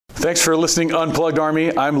Thanks for listening, Unplugged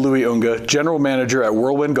Army. I'm Louis Unga, General Manager at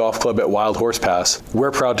Whirlwind Golf Club at Wild Horse Pass.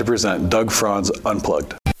 We're proud to present Doug Franz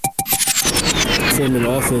Unplugged. Form an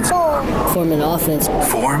offense. Form an offense.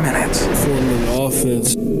 4 minutes. Form an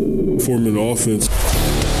offense. Form an offense.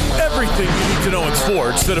 Everything you need to know in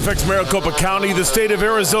sports that affects Maricopa County, the state of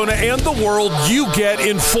Arizona, and the world, you get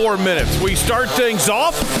in 4 minutes. We start things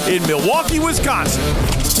off in Milwaukee, Wisconsin.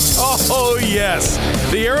 Oh, yes.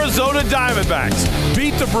 The Arizona Diamondbacks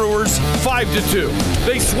beat the Brewers 5-2.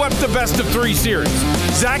 They swept the best-of-3 series.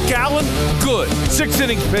 Zach Gallen, good. 6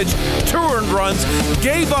 innings pitched, 2 earned runs.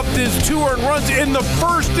 Gave up his 2 earned runs in the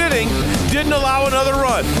first inning. Didn't allow another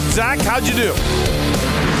run. Zach, how'd you do?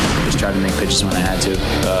 Just tried to make pitches when I had to,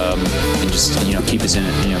 and just keep us in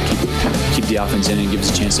it. Keep the offense in it and give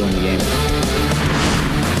us a chance to win the game.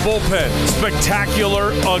 Bullpen,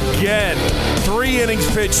 spectacular again. 3 innings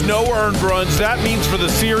pitched, no earned runs. That means for the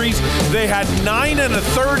series, they had 9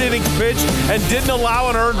 1/3 innings pitched and didn't allow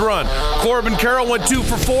an earned run. Corbin Carroll went 2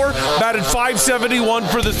 for 4, batted .571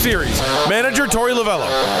 for the series. Manager Torey Lovello.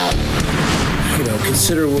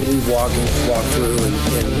 Consider what we've walked through and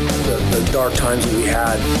the dark times that we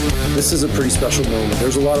had. This is a pretty special moment.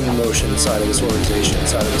 There's a lot of emotion inside of this organization,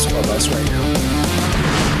 inside of this clubhouse right now.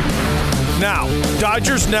 Now,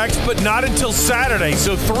 Dodgers next, but not until Saturday,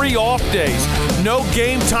 so 3 off days. No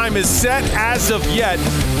game time is set as of yet.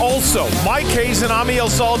 Also, Mike Hayes and Amiel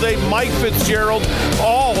Salde, Mike Fitzgerald,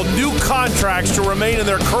 all new contracts to remain in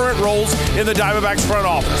their current roles in the Diamondbacks front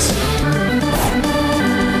office.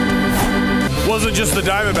 Wasn't just the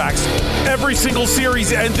Diamondbacks. Every single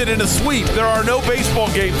series ended in a sweep. There are no baseball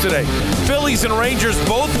games today. Phillies and Rangers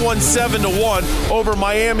both won 7-1 over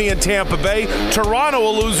Miami and Tampa Bay. Toronto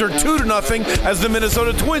a loser 2-0 as the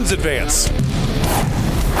Minnesota Twins advance.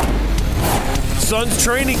 Suns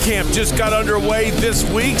training camp just got underway this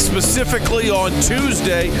week, specifically on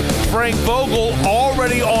Tuesday. Frank Vogel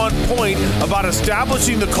already on point about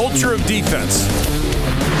establishing the culture of defense.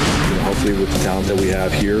 Hopefully with the talent that we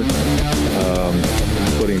have here,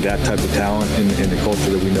 putting that type of talent in the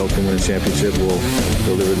culture that we know can win a championship will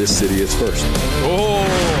deliver this city its first. Oh,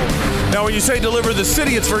 now when you say deliver the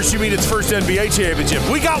city its first, you mean its first NBA championship.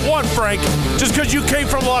 We got one, Frank, just because you came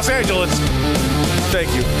from Los Angeles.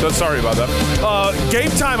 Thank you. So sorry about that.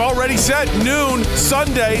 Game time already set, noon,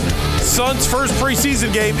 Sunday. Suns' first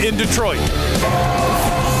preseason game in Detroit.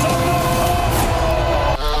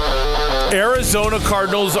 Arizona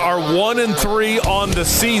Cardinals are 1-3 on the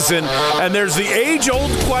season, and there's the age-old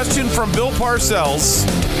question from Bill Parcells.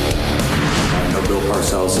 Bill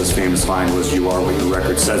Parcells' famous line was, "You are what your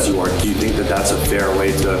record says you are." Do you think that that's a fair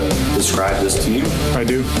way to describe this team? I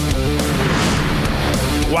do.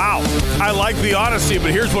 Wow, I like the honesty,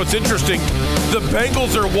 but here's what's interesting. The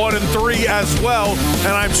Bengals are 1-3 as well,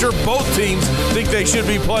 and I'm sure both teams think they should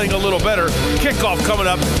be playing a little better. Kickoff coming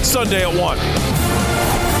up Sunday at 1.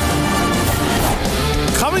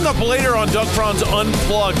 Coming up later on Doug Franz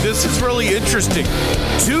Unplugged, this is really interesting.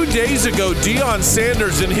 2 days ago, Deion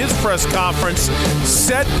Sanders in his press conference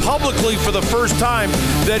said publicly for the first time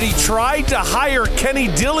that he tried to hire Kenny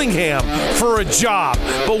Dillingham for a job,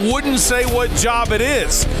 but wouldn't say what job it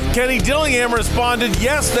is. Kenny Dillingham responded,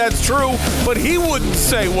 yes, that's true, but he wouldn't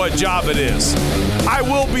say what job it is. I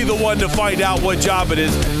will be the one to find out what job it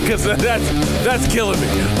is, because that's killing me.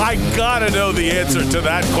 I gotta know the answer to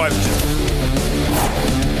that question.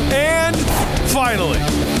 And finally,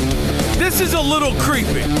 this is a little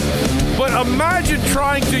creepy, but imagine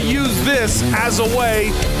trying to use this as a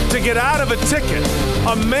way to get out of a ticket.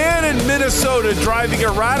 A man in Minnesota driving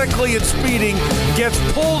erratically and speeding gets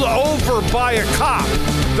pulled over by a cop.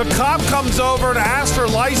 The cop comes over and asks for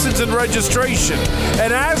license and registration.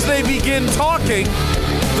 And as they begin talking,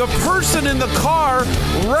 the person in the car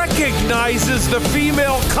recognizes the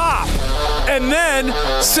female cop and then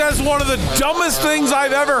says one of the dumbest things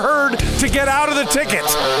I've ever heard to get out of the ticket.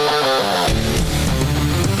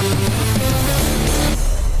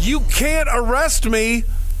 You can't arrest me.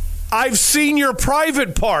 I've seen your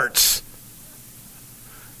private parts.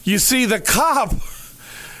 You see, the cop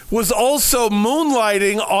was also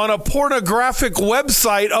moonlighting on a pornographic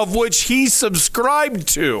website of which he subscribed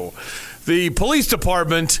to. The police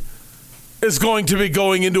department is going to be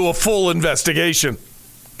going into a full investigation.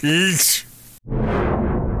 Eesh.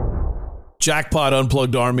 Jackpot,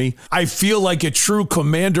 Unplugged Army. I feel like a true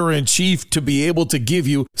commander-in-chief to be able to give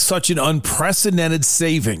you such an unprecedented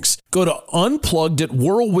savings. Go to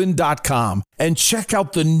unplugged@whirlwind.com and check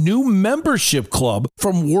out the new membership club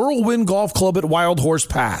from Whirlwind Golf Club at Wild Horse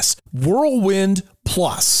Pass, Whirlwind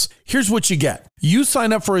Plus. Here's what you get. You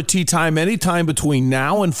sign up for a tee time anytime between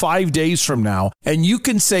now and 5 days from now, and you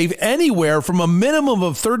can save anywhere from a minimum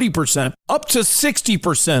of 30% up to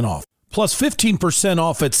 60% off. Plus 15%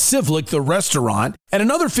 off at Civlik, the restaurant, and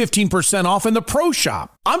another 15% off in the pro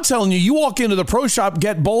shop. I'm telling you, you walk into the pro shop,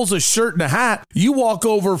 get Bowles a shirt and a hat. You walk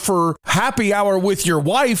over for happy hour with your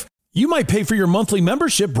wife. You might pay for your monthly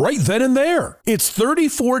membership right then and there. It's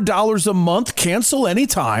 $34 a month, cancel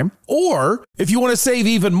anytime. Or if you want to save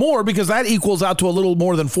even more, because that equals out to a little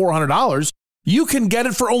more than $400, you can get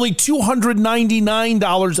it for only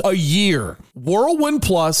 $299 a year. Whirlwind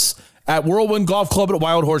Plus at Whirlwind Golf Club at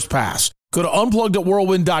Wild Horse Pass. Go to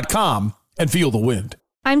unplugged@whirlwind.com and feel the wind.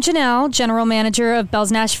 I'm Janelle, General Manager of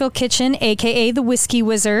Bell's Nashville Kitchen, a.k.a. the Whiskey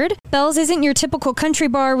Wizard. Bell's isn't your typical country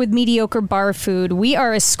bar with mediocre bar food. We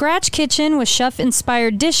are a scratch kitchen with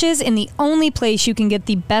chef-inspired dishes, and the only place you can get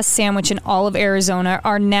the best sandwich in all of Arizona,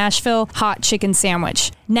 our Nashville hot chicken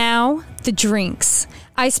sandwich. Now, the drinks.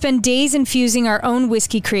 I spend days infusing our own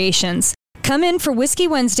whiskey creations. Come in for Whiskey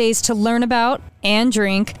Wednesdays to learn about and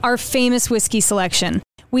drink our famous whiskey selection.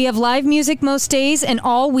 We have live music most days and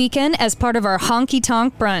all weekend as part of our Honky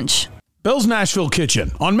Tonk Brunch. Bell's Nashville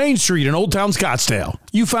Kitchen on Main Street in Old Town Scottsdale.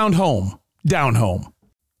 You found home, down home.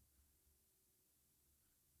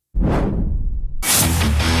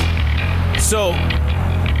 So,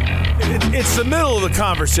 it's the middle of the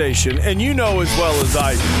conversation, and you know as well as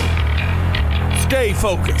I do, stay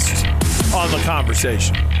focused on the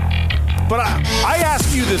conversation. But I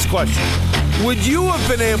ask you this question. Would you have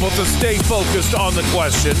been able to stay focused on the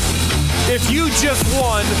question if you just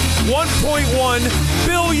won $1.1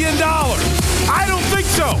 billion? I don't think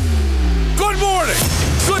so. Good morning,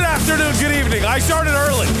 good afternoon, good evening. I started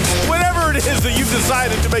early. Whatever it is that you've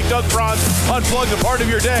decided to make Doug Franz Unplugged a part of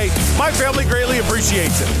your day, my family greatly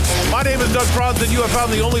appreciates it. My name is Doug Franz, and you have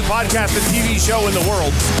found the only podcast and TV show in the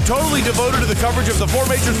world totally devoted to the coverage of the four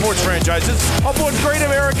major sports franchises of one great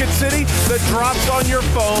American city that drops on your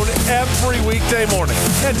phone every weekday morning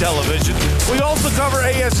and television. We also cover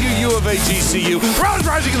ASU, U of A, GCU, Browns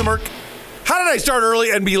rising in the Merc. How did I start early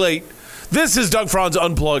and be late? This is Doug Franz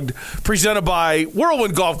Unplugged, presented by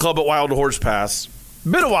Whirlwind Golf Club at Wild Horse Pass.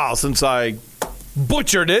 Been a while since I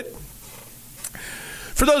butchered it.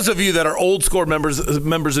 For those of you that are old school members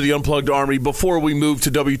of the Unplugged Army, before we moved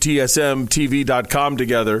to WTSMTV.com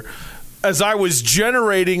together, as I was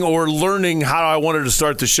generating or learning how I wanted to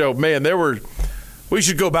start the show, man, we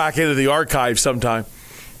should go back into the archive sometime.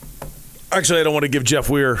 Actually, I don't want to give Jeff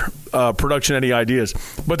Weir production any ideas,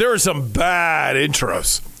 but there are some bad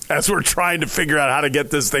intros as we're trying to figure out how to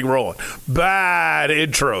get this thing rolling. Bad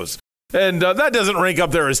intros. And that doesn't rank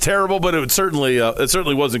up there as terrible, but it certainly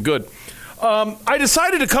wasn't good. I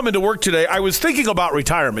decided to come into work today. I was thinking about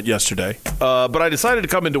retirement yesterday, but I decided to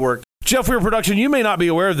come into work. Jeff Weir Production, you may not be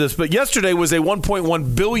aware of this, but yesterday was a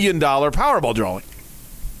 $1.1 billion Powerball drawing.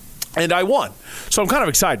 And I won. So I'm kind of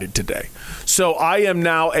excited today. So I am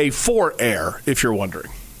now a 4 heir, if you're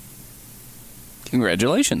wondering.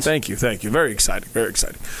 Congratulations. Thank you. Very exciting.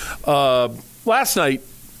 Last night,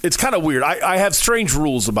 it's kind of weird. I have strange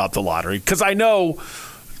rules about the lottery because I know,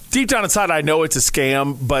 deep down inside, I know it's a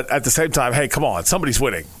scam, but at the same time, hey, come on, somebody's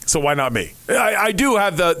winning, so why not me? I do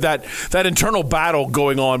have that internal battle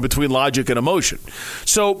going on between logic and emotion.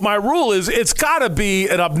 So my rule is it's got to be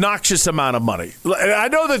an obnoxious amount of money. I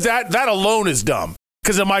know that alone is dumb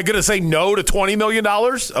because am I going to say no to $20 million?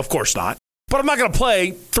 Of course not. But I'm not going to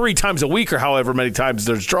play 3 times a week or however many times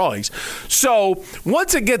there's drawings. So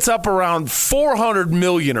once it gets up around $400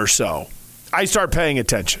 million or so, I start paying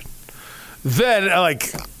attention. Then, I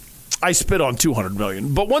spit on $200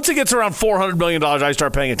 million. But once it gets around $400 million, I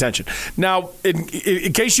start paying attention. Now,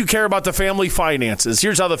 in case you care about the family finances,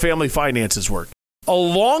 here's how the family finances work. A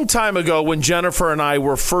long time ago when Jennifer and I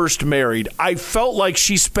were first married, I felt like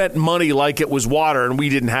she spent money like it was water and we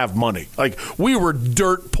didn't have money. Like we were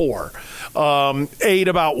dirt poor. Ate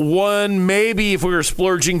about 1, maybe if we were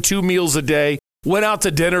splurging 2 meals a day. Went out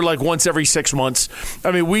to dinner like once every 6 months.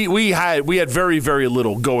 I mean, we had very, very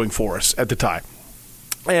little going for us at the time.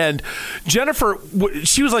 And Jennifer,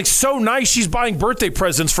 she was like so nice. She's buying birthday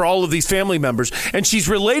presents for all of these family members, and she's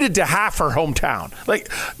related to half her hometown. Like,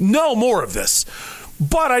 no more of this.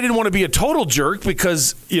 But I didn't want to be a total jerk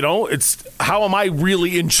because, it's how am I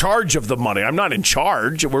really in charge of the money? I'm not in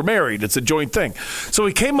charge. We're married. It's a joint thing. So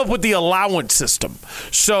we came up with the allowance system.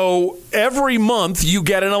 So every month you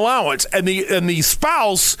get an allowance, and the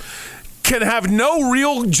spouse can have no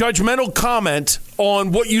real judgmental comment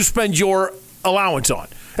on what you spend your allowance on.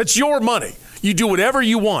 It's your money. You do whatever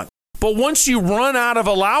you want. But once you run out of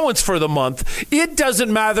allowance for the month, it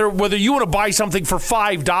doesn't matter whether you want to buy something for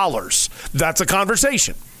 $5. That's a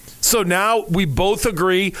conversation. So now we both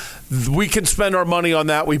agree we can spend our money on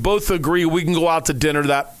that. We both agree we can go out to dinner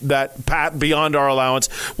that beyond our allowance.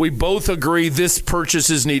 We both agree this purchase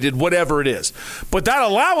is needed, whatever it is. But that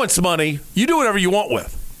allowance money, you do whatever you want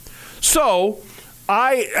with. So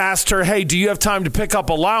I asked her, hey, do you have time to pick up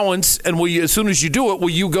allowance? And as soon as you do it, will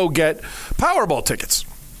you go get Powerball tickets?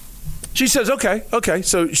 She says, okay.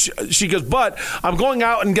 So she goes, but I'm going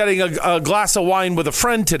out and getting a glass of wine with a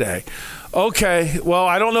friend today. Okay, well,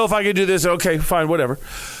 I don't know if I can do this. Okay, fine, whatever.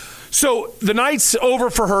 So the night's over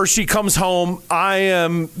for her. She comes home. I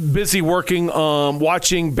am busy working,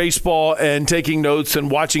 watching baseball and taking notes and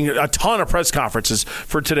watching a ton of press conferences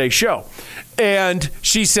for today's show. And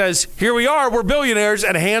she says, here we are, we're billionaires,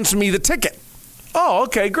 and hands me the ticket. Oh,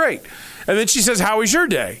 okay, great. And then she says, how was your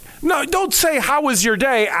day? No, don't say how was your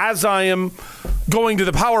day as I am going to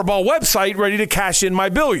the Powerball website ready to cash in my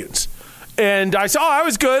billions. And I said, I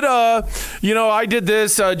was good. I did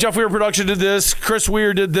this. Jeff Weir Production did this. Chris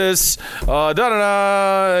Weir did this.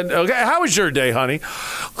 Okay, how was your day, honey?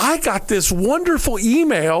 I got this wonderful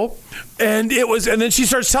email, and then she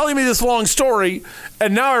starts telling me this long story,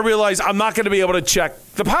 and now I realize I'm not going to be able to check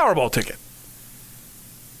the Powerball ticket.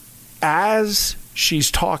 As she's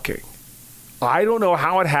talking, I don't know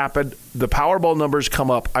how it happened. The Powerball numbers come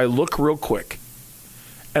up. I look real quick,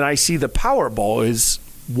 and I see the Powerball is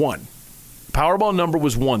 1. Powerball number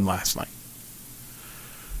was 1 last night.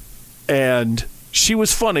 And she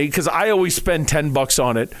was funny because I always spend $10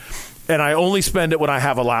 on it, and I only spend it when I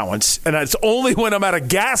have allowance. And it's only when I'm at a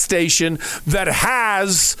gas station that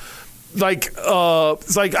has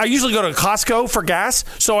it's like I usually go to Costco for gas,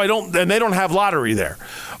 and they don't have lottery there.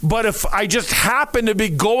 But if I just happen to be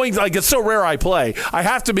going, it's so rare I play, I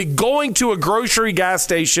have to be going to a grocery gas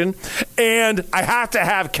station, and I have to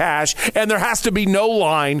have cash, and there has to be no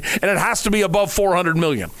line, and it has to be above 400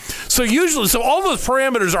 million. So all those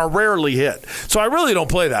parameters are rarely hit. So I really don't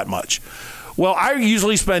play that much. Well, I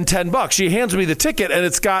usually spend $10. She hands me the ticket, and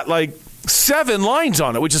it's got 7 lines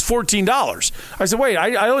on it, which is $14. I said, wait,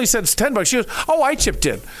 I only said it's $10. She goes, I chipped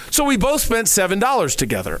in. So we both spent $7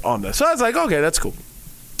 together on this. So I was like, okay, that's cool.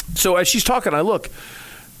 So as she's talking, I look,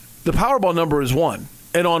 the Powerball number is 1.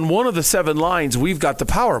 And on one of the 7 lines, we've got the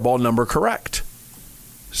Powerball number correct.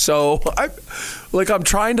 So I'm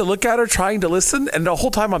trying to look at her, trying to listen. And the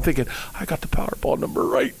whole time I'm thinking, I got the Powerball number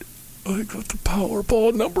right. I got the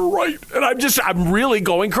Powerball number right. And I'm really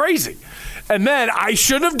going crazy. And then I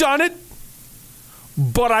shouldn't have done it.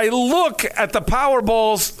 But I look at the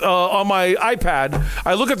Powerballs on my iPad.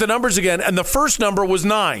 I look at the numbers again, and the first number was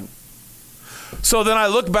 9. So then I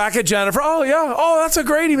look back at Jennifer. Oh, yeah. Oh, that's a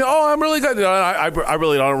great email. Oh, I'm really good. I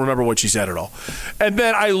really don't remember what she said at all. And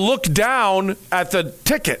then I look down at the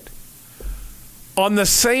ticket. On the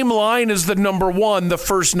same line as the number 1, the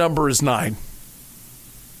first number is 9.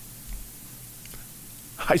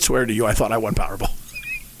 I swear to you, I thought I won Powerball.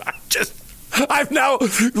 I'm now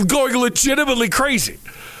going legitimately crazy.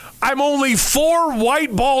 I'm only 4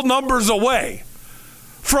 white ball numbers away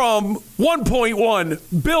from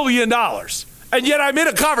 $1.1 billion. And yet I'm in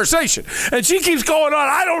a conversation. And she keeps going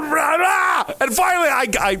on. And finally,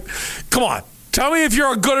 I come on. Tell me if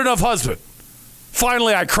you're a good enough husband.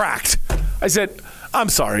 Finally, I cracked. I said, I'm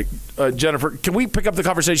sorry, Jennifer, can we pick up the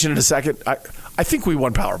conversation in a second? I think we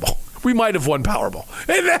won Powerball. We might have won Powerball.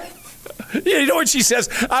 And then, you know what she says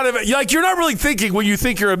out of it? You're not really thinking when you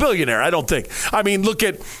think you're a billionaire. I don't think. I mean, look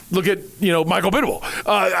at Michael Bidwell.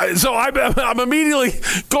 So I'm immediately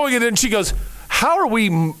going in, and she goes, "How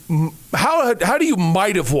do you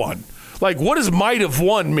might have won? What does might have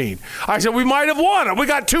won mean?" I said, "We might have won. We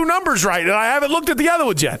got 2 numbers right, and I haven't looked at the other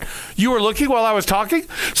ones yet." You were looking while I was talking?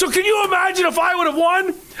 So can you imagine if I would have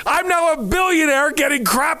won? I'm now a billionaire getting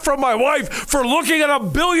crap from my wife for looking at a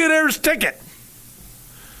billionaire's ticket.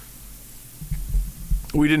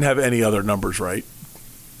 We didn't have any other numbers right.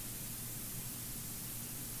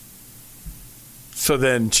 So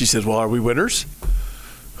then she says, "Well, are we winners?"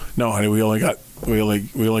 "No, honey, we only got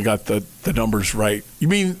the numbers right." "You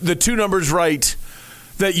mean the 2 numbers right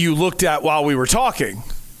that you looked at while we were talking,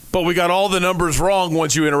 but we got all the numbers wrong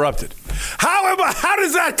once you interrupted?" How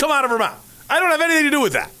does that come out of her mouth? I don't have anything to do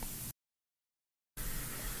with that.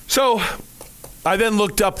 So I then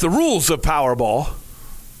looked up the rules of Powerball.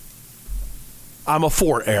 I'm a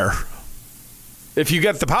 4 heir. If you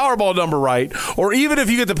get the Powerball number right, or even if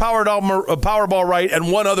you get the Powerball right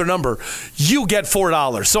and one other number, you get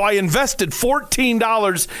 $4. So I invested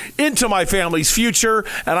 $14 into my family's future,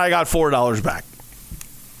 and I got $4 back.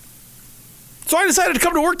 So I decided to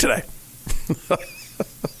come to work today.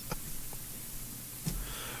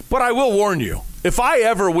 But I will warn you, if I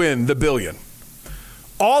ever win the billion,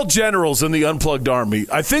 all generals in the Unplugged Army,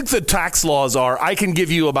 I think the tax laws are I can give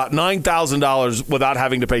you about $9,000 without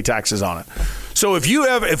having to pay taxes on it. So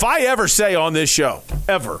if I ever say on this show,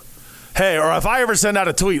 ever, hey, or if I ever send out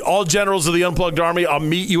a tweet, all generals of the Unplugged Army, I'll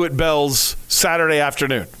meet you at Bell's Saturday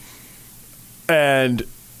afternoon, and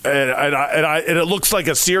it looks like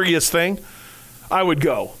a serious thing, I would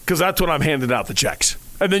go, because that's when I'm handing out the checks.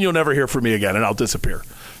 And then you'll never hear from me again, and I'll disappear.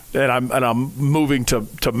 And I'm moving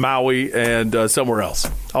to Maui and somewhere else.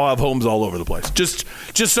 I'll have homes all over the place. Just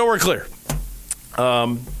so we're clear.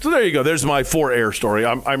 So there you go. There's my 4-air story.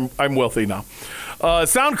 I'm wealthy now.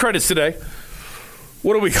 Sound credits today.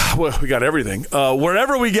 What do we got? Well, we got everything.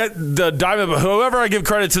 Wherever we get the Diamondbacks, whoever I give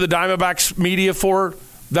credit to the Diamondbacks media for,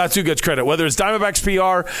 that's who gets credit, whether it's Diamondbacks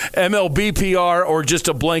PR, MLB PR, or just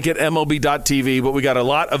a blanket MLB.TV. But we got a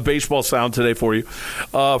lot of baseball sound today for you.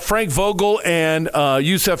 Frank Vogel and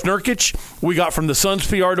Yusef Nurkic, we got from the Suns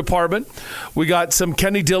PR department. We got some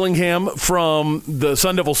Kenny Dillingham from the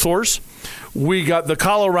Sun Devil Source. We got the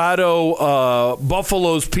Colorado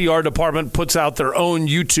Buffaloes PR department puts out their own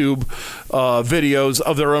YouTube videos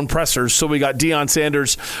of their own pressers. So we got Deion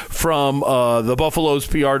Sanders from the Buffaloes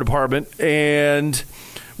PR department. And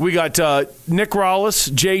we got Nick Rallis,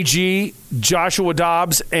 JG, Joshua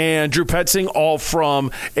Dobbs, and Drew Petzing, all from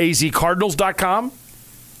azcardinals.com.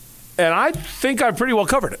 And I think I pretty well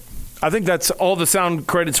covered it. I think that's all the sound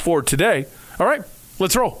credits for today. All right,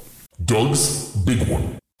 let's roll. Doug's Big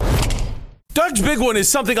One. Doug's Big One is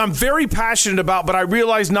something I'm very passionate about, but I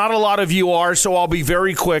realize not a lot of you are, so I'll be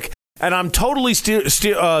very quick. And I'm totally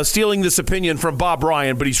stealing this opinion from Bob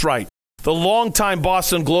Ryan, but he's right. The longtime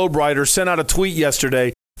Boston Globe writer sent out a tweet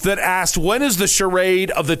yesterday that asked, when is the charade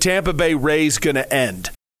of the Tampa Bay Rays going to end?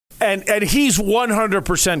 And he's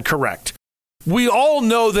 100% correct. We all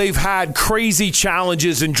know they've had crazy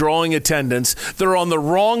challenges in drawing attendance. They're on the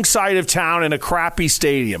wrong side of town in a crappy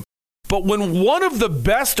stadium. But when one of the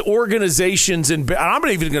best organizations and I'm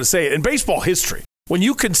not even going to say it, in baseball history, when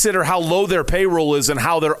you consider how low their payroll is and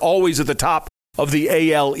how they're always at the top of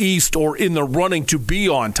the AL East or in the running to be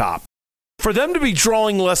on top, for them to be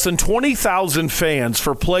drawing less than 20,000 fans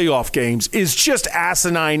for playoff games is just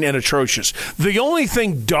asinine and atrocious. The only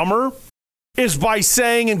thing dumber is by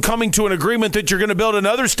saying and coming to an agreement that you're going to build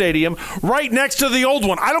another stadium right next to the old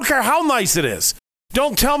one. I don't care how nice it is.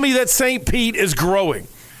 Don't tell me that St. Pete is growing.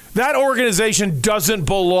 That organization doesn't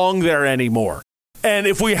belong there anymore. And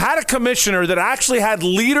if we had a commissioner that actually had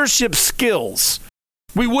leadership skills,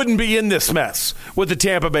 we wouldn't be in this mess with the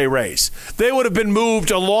Tampa Bay Rays. They would have been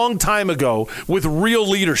moved a long time ago with real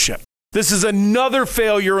leadership. This is another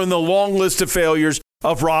failure in the long list of failures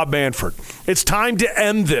of Rob Manfred. It's time to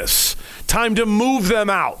end this. Time to move them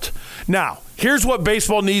out. Now, here's what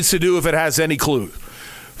baseball needs to do if it has any clue.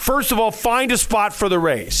 First of all, find a spot for the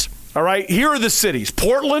Rays. All right, here are the cities: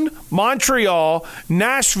 Portland, Montreal,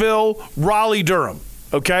 Nashville, Raleigh, Durham.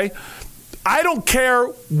 Okay? I don't care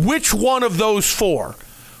which one of those four.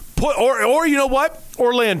 Or you know what?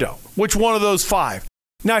 Orlando. Which one of those 5?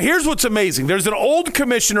 Now, here's what's amazing. There's an old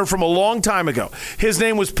commissioner from a long time ago. His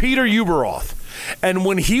name was Peter Ueberroth. And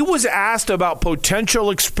when he was asked about potential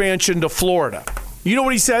expansion to Florida, you know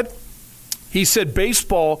what he said? He said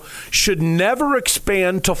baseball should never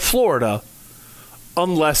expand to Florida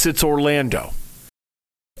unless it's Orlando.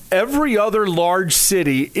 Every other large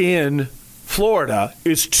city in Florida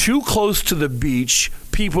is too close to the beach.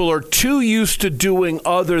 People are too used to doing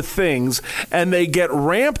other things, and they get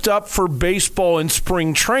ramped up for baseball in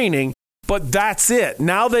spring training, but that's it.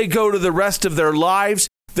 Now they go to the rest of their lives.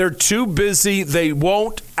 They're too busy. They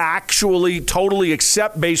won't actually totally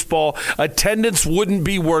accept baseball. Attendance wouldn't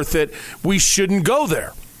be worth it. We shouldn't go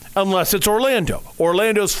there unless it's Orlando.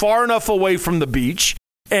 Orlando's far enough away from the beach,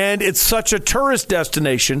 and it's such a tourist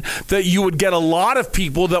destination that you would get a lot of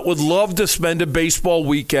people that would love to spend a baseball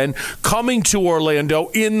weekend coming to Orlando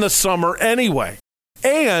in the summer anyway.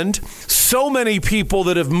 And so many people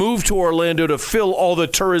that have moved to Orlando to fill all the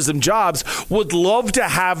tourism jobs would love to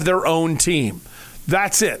have their own team.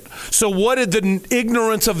 That's it. So what did the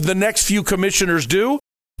ignorance of the next few commissioners do?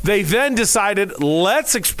 They then decided,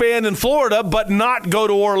 let's expand in Florida, but not go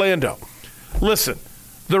to Orlando. Listen,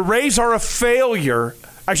 the Rays are a failure.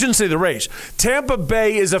 I shouldn't say the Rays. Tampa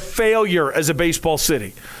Bay is a failure as a baseball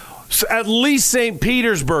city. So at least St.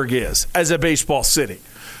 Petersburg is as a baseball city.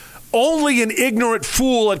 Only an ignorant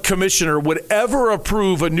fool at commissioner would ever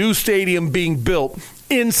approve a new stadium being built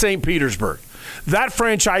in St. Petersburg. That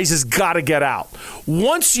franchise has got to get out.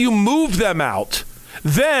 Once you move them out,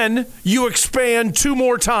 Then you expand 2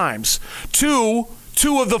 more times to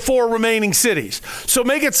 2 of the 4 remaining cities. So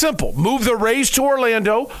make it simple. Move the Rays to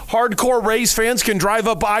Orlando. Hardcore Rays fans can drive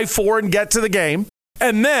up I-4 and get to the game.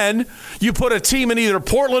 And then you put a team in either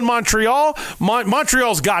Portland, Montreal.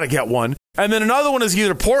 Montreal's got to get one. And then another one is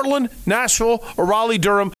either Portland, Nashville, or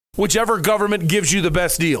Raleigh-Durham, whichever government gives you the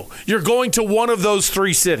best deal. You're going to one of those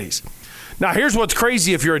 3 cities. Now, here's what's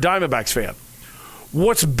crazy if you're a Diamondbacks fan.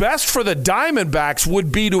 What's best for the Diamondbacks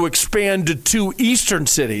would be to expand to 2 eastern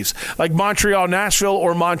cities, like Montreal, Nashville,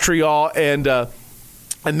 or Montreal, and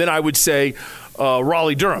then I would say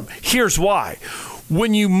Raleigh-Durham. Here's why.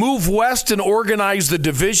 When you move west and organize the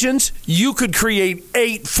divisions, you could create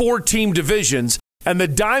 8 4-team divisions, and the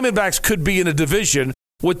Diamondbacks could be in a division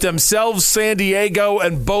with themselves, San Diego,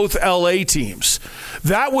 and both L.A. teams.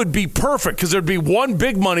 That would be perfect because there'd be one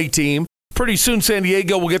big money team. Pretty soon San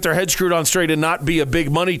Diego will get their head screwed on straight and not be a big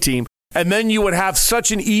money team. And then you would have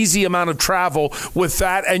such an easy amount of travel with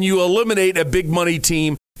that, and you eliminate a big money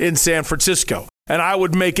team in San Francisco. And I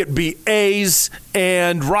would make it be A's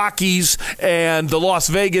and Rockies and the Las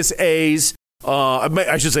Vegas A's.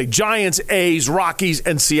 I should say Giants, A's, Rockies,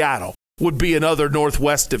 and Seattle would be another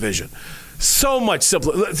Northwest division. So much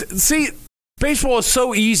simpler. See, baseball is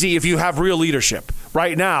so easy if you have real leadership.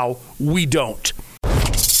 Right now, we don't.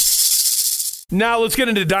 Now let's get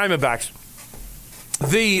into Diamondbacks.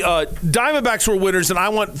 The Diamondbacks were winners, and I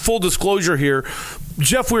want full disclosure here.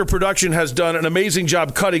 Jeff Weir Production has done an amazing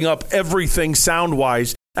job cutting up everything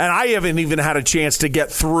sound-wise, and I haven't even had a chance to get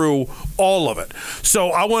through all of it. So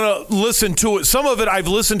I want to listen to it. Some of it I've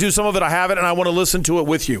listened to, some of it I haven't, and I want to listen to it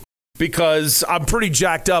with you because I'm pretty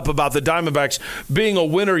jacked up about the Diamondbacks being a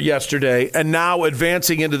winner yesterday and now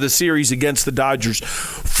advancing into the series against the Dodgers.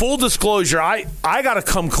 Full disclosure, I got to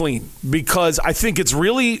come clean because I think it's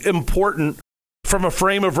really important from a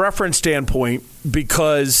frame of reference standpoint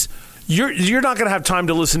because you're not going to have time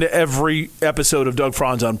to listen to every episode of Doug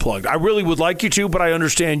Franz Unplugged. I really would like you to, but I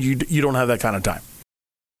understand you don't have that kind of time.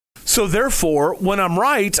 So therefore, when I'm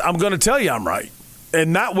right, I'm going to tell you I'm right.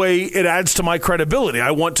 And that way it adds to my credibility.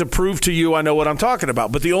 I want to prove to you I know what I'm talking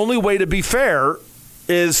about. But the only way to be fair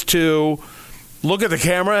is to look at the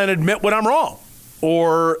camera and admit when I'm wrong.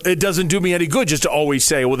 Or it doesn't do me any good just to always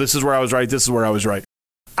say, well, this is where I was right, this is where I was right.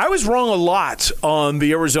 I was wrong a lot on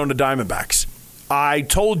the Arizona Diamondbacks. I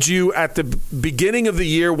told you at the beginning of the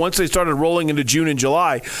year, once they started rolling into June and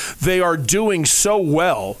July, they are doing so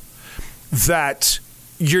well that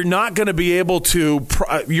you're not going to be able to,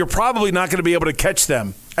 you're probably not going to be able to catch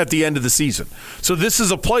them at the end of the season. So this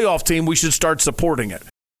is a playoff team. We should start supporting it.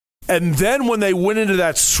 And then when they went into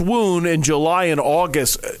that swoon in July and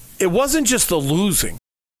August, it wasn't just the losing.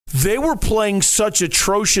 They were playing such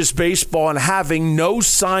atrocious baseball and having no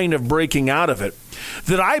sign of breaking out of it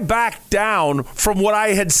that I backed down from what I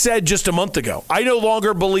had said just a month ago. I no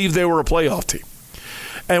longer believe they were a playoff team.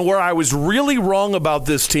 And where I was really wrong about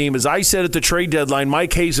this team is I said at the trade deadline,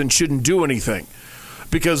 Mike Hazen shouldn't do anything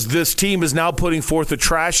because this team is now putting forth a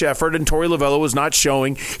trash effort and Torey Lovullo is not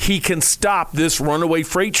showing he can stop this runaway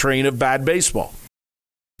freight train of bad baseball.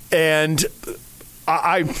 And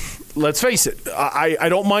let's face it, I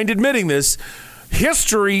don't mind admitting this.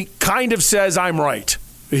 History kind of says I'm right.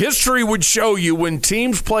 History would show you when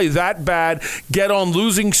teams play that bad, get on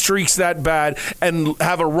losing streaks that bad, and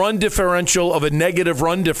have a run differential of a negative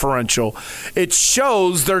run differential, it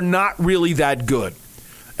shows they're not really that good.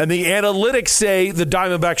 And the analytics say the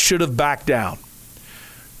Diamondbacks should have backed down.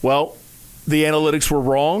 Well, the analytics were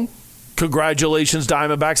wrong. Congratulations,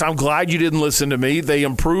 Diamondbacks. I'm glad you didn't listen to me. They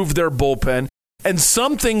improved their bullpen. And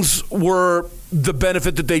some things were the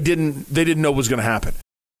benefit that they didn't know was going to happen.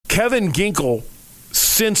 Kevin Ginkel,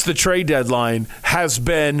 since the trade deadline, has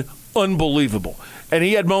been unbelievable. And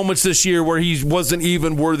he had moments this year where he wasn't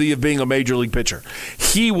even worthy of being a major league pitcher.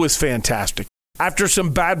 He was fantastic. After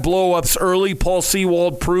some bad blow-ups early, Paul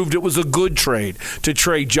Sewald proved it was a good trade to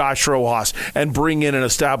trade Josh Rojas and bring in an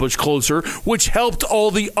established closer, which helped all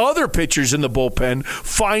the other pitchers in the bullpen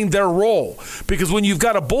find their role. Because when you've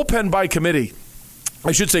got a bullpen by committee,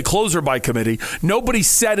 I should say closer by committee, nobody's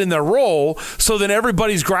set in their role, so then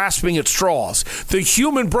everybody's grasping at straws. The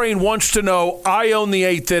human brain wants to know, I own the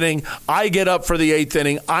 8th inning, I get up for the 8th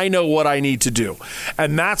inning, I know what I need to do.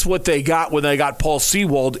 And that's what they got when they got Paul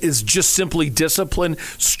Sewald, is just simply discipline,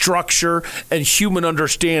 structure, and human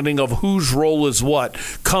understanding of whose role is what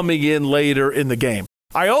coming in later in the game.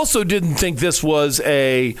 I also didn't think this was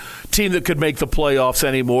a team that could make the playoffs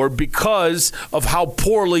anymore because of how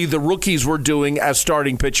poorly the rookies were doing as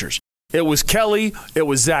starting pitchers. It was Kelly, it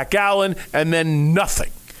was Zach Allen, and then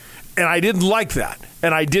nothing. And I didn't like that.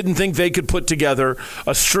 And I didn't think they could put together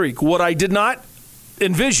a streak. What I did not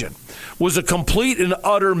envision was a complete and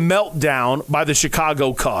utter meltdown by the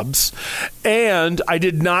Chicago Cubs, and I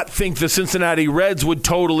did not think the Cincinnati Reds would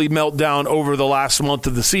totally melt down over the last month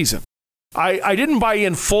of the season. I didn't buy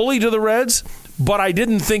in fully to the Reds, but I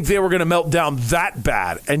didn't think they were going to melt down that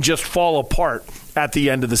bad and just fall apart at the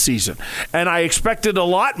end of the season. And I expected a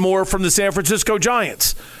lot more from the San Francisco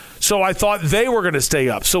Giants. So I thought they were going to stay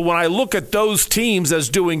up. So when I look at those teams as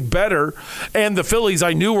doing better, and the Phillies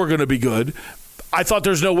I knew were going to be good, I thought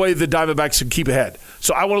there's no way the Diamondbacks could keep ahead.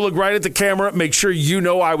 So I want to look right at the camera, make sure you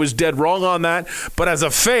know I was dead wrong on that. But as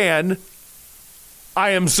a fan,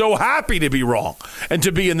 I am so happy to be wrong and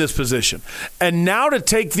to be in this position. And now to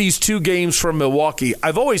take these 2 games from Milwaukee,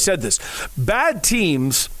 I've always said this. Bad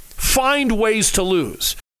teams find ways to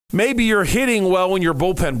lose. Maybe you're hitting well when your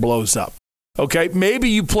bullpen blows up. Okay, maybe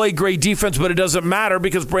you play great defense, but it doesn't matter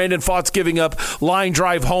because Brandon Pfaadt's giving up line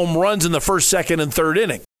drive home runs in the first, second, and third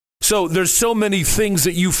inning. So there's so many things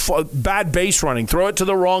that bad base running, throw it to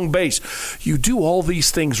the wrong base. You do all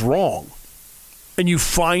these things wrong, and you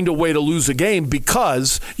find a way to lose a game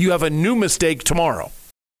because you have a new mistake tomorrow.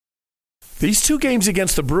 These 2 games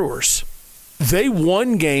against the Brewers, they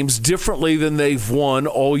won games differently than they've won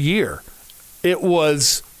all year. It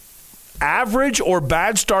was average or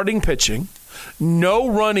bad starting pitching, no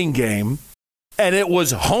running game, and it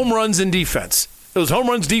was home runs and defense. It was home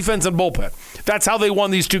runs, defense, and bullpen. That's how they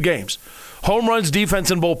won these 2 games. Home runs,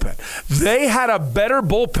 defense, and bullpen. They had a better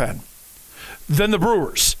bullpen than the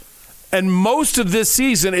Brewers. And most of this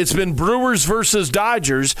season, it's been Brewers versus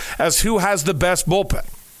Dodgers as who has the best bullpen.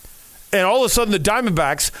 And all of a sudden, the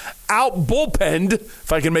Diamondbacks out-bullpenned,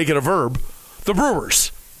 if I can make it a verb, the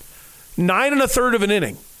Brewers. 9 1/3 of an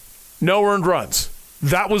inning. No earned runs.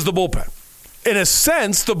 That was the bullpen. In a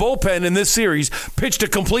sense, the bullpen in this series pitched a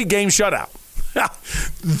complete game shutout.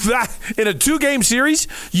 That in a 2-game series,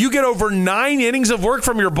 you get over 9 innings of work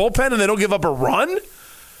from your bullpen and they don't give up a run?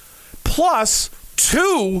 Plus,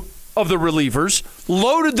 2 of the relievers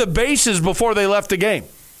loaded the bases before they left the game.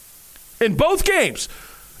 In both games.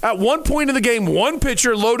 At one point in the game, 1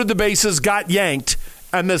 pitcher loaded the bases, got yanked,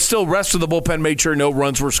 and the still rest of the bullpen made sure no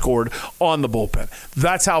runs were scored on the bullpen.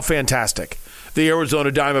 That's how fantastic the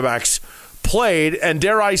Arizona Diamondbacks played and,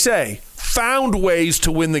 dare I say, found ways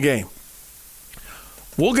to win the game.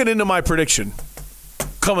 We'll get into my prediction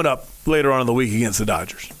coming up later on in the week against the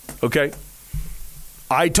Dodgers, okay?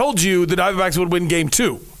 I told you the Diamondbacks would win Game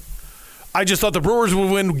 2. I just thought the Brewers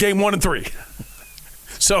would win Game 1 and 3.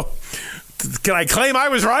 So, can I claim I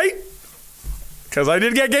was right? Because I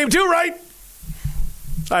did get Game 2 right.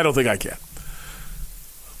 I don't think I can.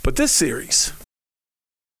 But this series,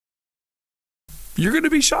 you're going to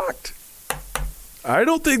be shocked. I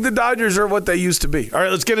don't think the Dodgers are what they used to be. All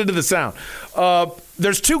right, let's get into the sound.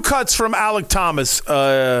 There's 2 cuts from Alec Thomas,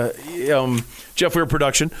 Jeff Weir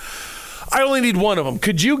production. I only need one of them.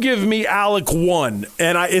 Could you give me Alec 1?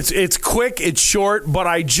 And it's quick, it's short, but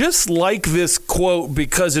I just like this quote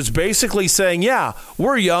because it's basically saying, yeah,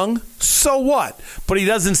 we're young, so what? But he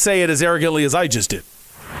doesn't say it as arrogantly as I just did.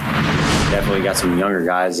 Definitely got some younger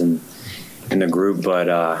guys in the group, but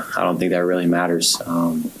I don't think that really matters.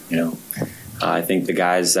 I think the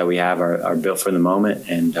guys that we have are built for the moment,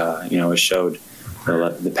 and it showed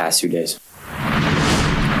the past 2 days.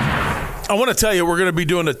 I want to tell you, we're going to be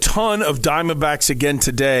doing a ton of Diamondbacks again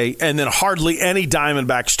today, and then hardly any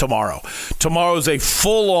Diamondbacks tomorrow. Tomorrow's a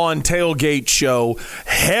full-on tailgate show,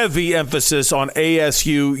 heavy emphasis on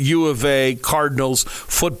ASU, U of A, Cardinals,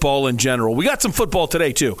 football in general. We got some football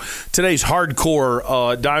today, too. Today's hardcore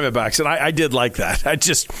Diamondbacks, and I did like that.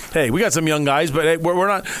 We got some young guys, but hey, we're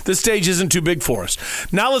not. This stage isn't too big for us.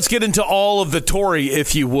 Now let's get into all of the Torrey,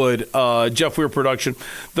 if you would, Jeff Weir production.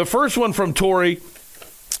 The first one from Torrey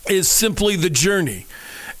is simply the journey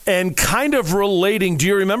and kind of relating. Do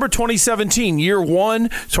you remember 2017, year 1?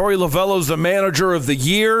 Torrey Lovello's the manager of the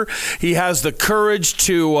year. He has the courage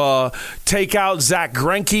to take out Zach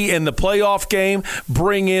Greinke in the playoff game,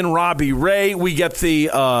 bring in Robbie Ray. We get the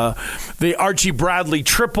Archie Bradley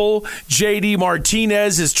triple. JD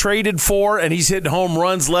Martinez is traded for, and he's hitting home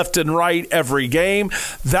runs left and right every game.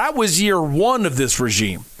 That was year 1 of this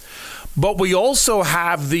regime. But we also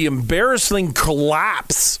have the embarrassing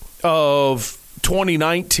collapse of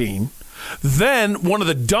 2019. Then one of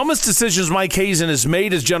the dumbest decisions Mike Hazen has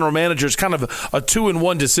made as general manager is kind of a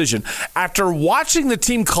 2-in-1 decision. After watching the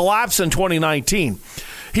team collapse in 2019,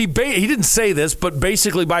 he didn't say this, but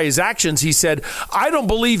basically by his actions, he said, I don't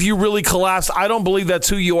believe you really collapsed. I don't believe that's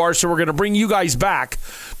who you are, so we're going to bring you guys back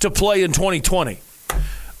to play in 2020.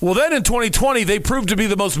 Well, then in 2020, they proved to be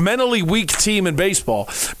the most mentally weak team in baseball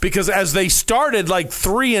because as they started like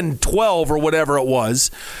 3-12 or whatever it was,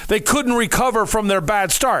 they couldn't recover from their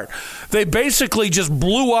bad start. They basically just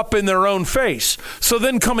blew up in their own face. So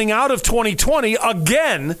then coming out of 2020,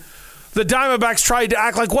 again, the Diamondbacks tried to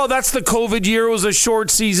act like, well, that's the COVID year. It was a short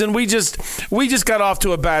season. We just got off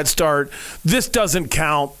to a bad start. This doesn't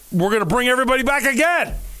count. We're going to bring everybody back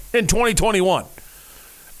again in 2021.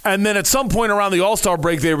 And then at some point around the All-Star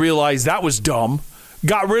break, they realized that was dumb,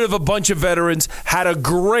 got rid of a bunch of veterans, had a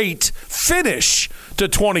great finish to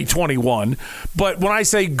 2021. But when I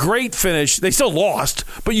say great finish, they still lost,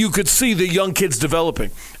 but you could see the young kids developing.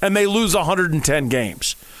 And they lose 110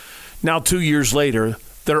 games. Now, 2 years later,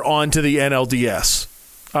 they're on to the NLDS.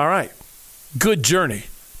 All right. Good journey.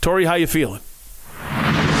 Tori, how you feeling?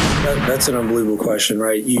 That's an unbelievable question,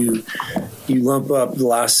 right? You lump up the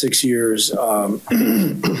last 6 years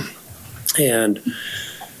and,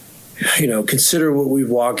 consider what we've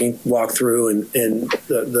walked through and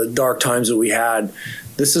the dark times that we had.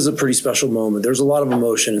 This is a pretty special moment. There's a lot of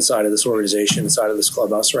emotion inside of this organization, inside of this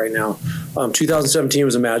clubhouse right now. 2017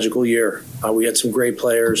 was a magical year. We had some great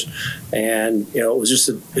players, and it was just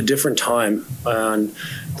a different time. And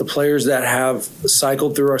the players that have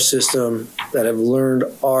cycled through our system, that have learned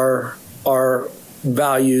our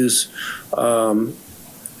values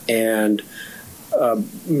and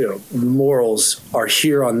morals are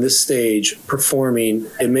here on this stage performing.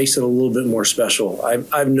 It makes it a little bit more special.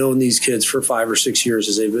 I've known these kids for 5 or 6 years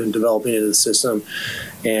as they've been developing into the system,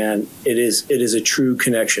 and it is a true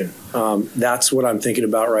connection. That's what I'm thinking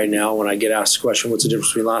about right now when I get asked the question, what's the difference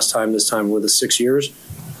between last time, this time, with the 6 years?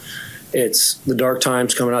 It's the dark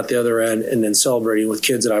times coming out the other end and then celebrating with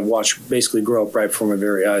kids that I've watched basically grow up right before my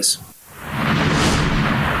very eyes.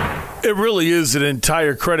 It really is an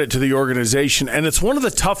entire credit to the organization, and it's one of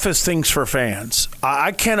the toughest things for fans.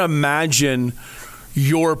 I can't imagine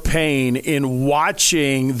your pain in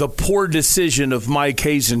watching the poor decision of Mike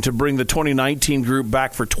Hazen to bring the 2019 group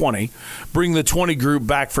back for 20, bring the 20 group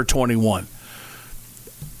back for 21.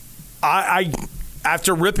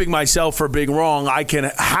 After ripping myself for being wrong, I can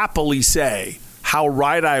happily say how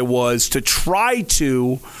right I was to try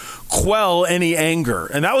to quell any anger.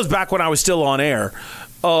 And that was back when I was still on air.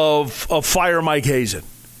 Of fire Mike Hazen,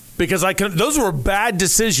 because those were bad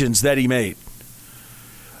decisions that he made.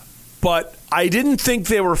 But I didn't think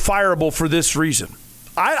they were fireable for this reason.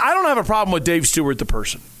 I don't have a problem with Dave Stewart, the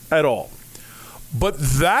person, at all. But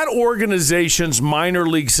that organization's minor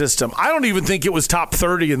league system, I don't even think it was top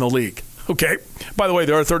 30 in the league. Okay? By the way,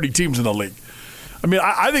 there are 30 teams in the league. I mean,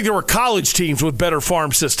 I think there were college teams with better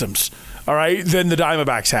farm systems, all right, than the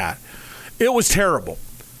Diamondbacks had. It was terrible.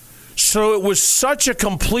 So it was such a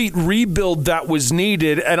complete rebuild that was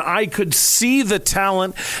needed, and I could see the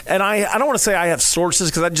talent. And I don't want to say I have sources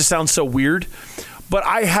because that just sounds so weird, but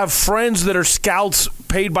I have friends that are scouts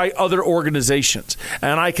paid by other organizations,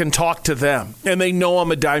 and I can talk to them, and they know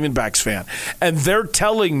I'm a Diamondbacks fan. And they're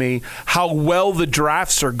telling me how well the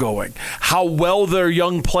drafts are going, how well their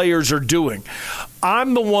young players are doing.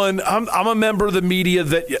 I'm a member of the media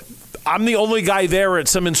that – I'm the only guy there at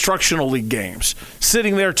some instructional league games,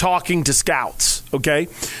 sitting there talking to scouts, okay?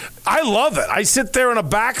 I love it. I sit there in a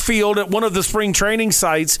backfield at one of the spring training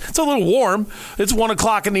sites. It's a little warm. It's 1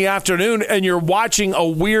 o'clock in the afternoon, and you're watching a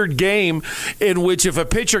weird game in which if a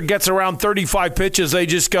pitcher gets around 35 pitches, they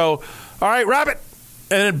just go, all right, wrap it.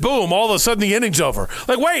 And then, boom, all of a sudden the inning's over.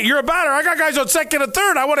 Like, wait, you're a batter. I got guys on second and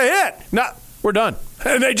third. I want to hit. No, we're done.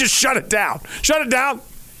 And they just shut it down. Shut it down.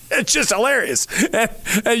 It's just hilarious.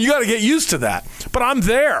 And you got to get used to that. But I'm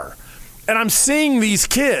there, and I'm seeing these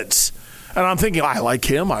kids, and I'm thinking, I like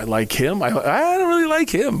him. I don't really like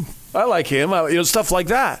him. I like him. Stuff like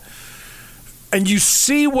that. And you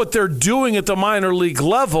see what they're doing at the minor league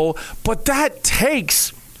level, but that takes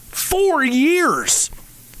 4 years.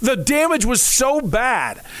 The damage was so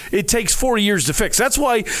bad, it takes 4 years to fix. That's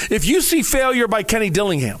why if you see failure by Kenny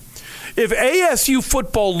Dillingham, if ASU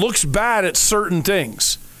football looks bad at certain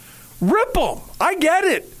things, rip them. I get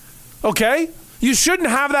it. Okay? You shouldn't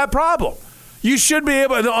have that problem. You should be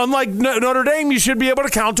able, unlike Notre Dame, you should be able to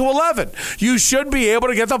count to 11. You should be able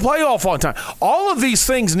to get the playoff on time. All of these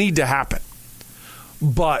things need to happen.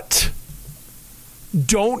 But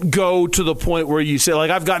don't go to the point where you say, like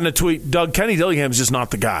I've gotten a tweet, Doug, Kenny Dillingham's just not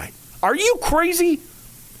the guy. Are you crazy?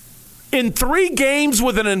 In 3 games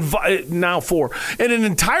with now 4, in an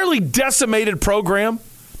entirely decimated program,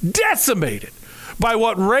 decimated by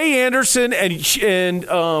what Ray Anderson and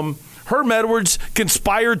Herm Edwards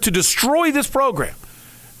conspired to destroy this program.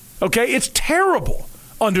 Okay? It's terrible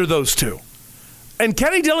under those two. And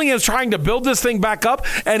Kenny Dillingham's trying to build this thing back up,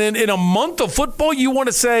 and in a month of football, you want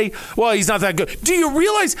to say, well, he's not that good. Do you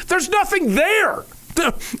realize there's nothing there?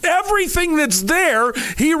 Everything that's there,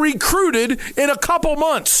 he recruited in a couple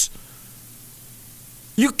months.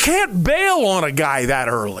 You can't bail on a guy that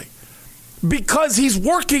early because he's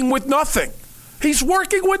working with nothing. He's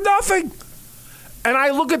working with nothing. And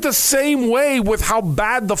I look at the same way with how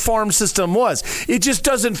bad the farm system was. It just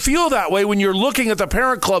doesn't feel that way when you're looking at the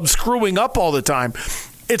parent club screwing up all the time.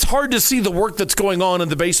 It's hard to see the work that's going on in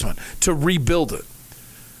the basement to rebuild it.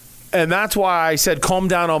 And that's why I said calm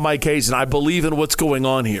down on Mike Hazen. I believe in what's going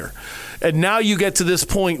on here. And now you get to this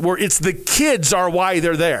point where it's the kids are why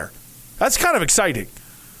they're there. That's kind of exciting.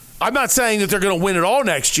 I'm not saying that they're going to win it all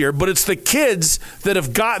next year, but it's the kids that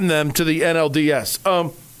have gotten them to the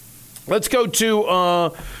NLDS. Let's go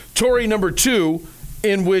to Tory number 2,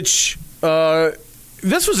 in which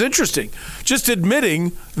this was interesting. Just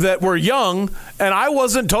admitting that we're young, and I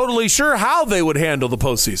wasn't totally sure how they would handle the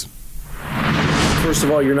postseason. First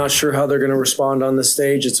of all, you're not sure how they're going to respond on this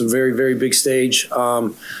stage. It's a very, very big stage.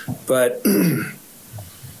 But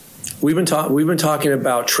we've been talking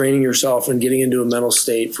about training yourself and getting into a mental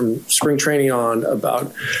state from spring training on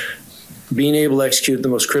about being able to execute at the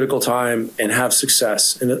most critical time and have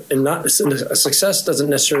success. And success doesn't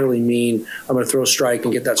necessarily mean I'm going to throw a strike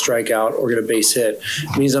and get that strike out or get a base hit.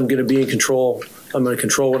 It means I'm going to be in control. I'm going to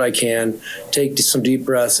control what I can, take some deep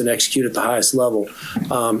breaths, and execute at the highest level.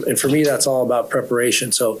 And for me, that's all about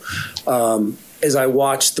preparation. So as I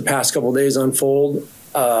watched the past couple of days unfold,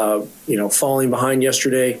 falling behind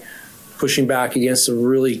yesterday, pushing back against a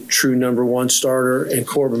really true number 1 starter in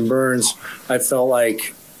Corbin Burns, I felt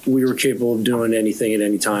like we were capable of doing anything at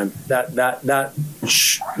any time. That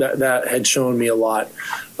had shown me a lot.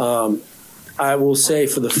 I will say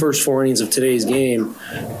for the first 4 innings of today's game,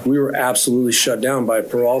 we were absolutely shut down by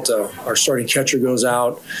Peralta. Our starting catcher goes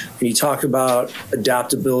out, and you talk about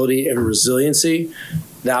adaptability and resiliency.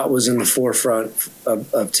 That was in the forefront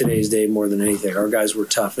of today's day more than anything. Our guys were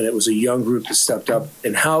tough, and it was a young group that stepped up.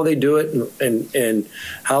 And how they do it and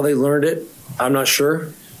how they learned it, I'm not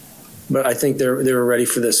sure. But I think they were ready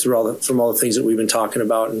for this from all the things that we've been talking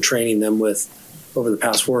about and training them with over the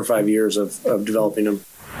past 4 or 5 years of developing them.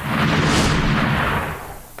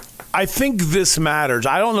 I think this matters.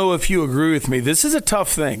 I don't know if you agree with me. This is a tough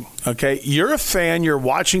thing, okay? You're a fan. You're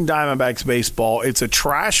watching Diamondbacks baseball. It's a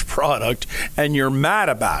trash product, and you're mad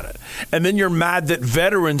about it. And then you're mad that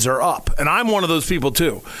veterans are up. And I'm one of those people,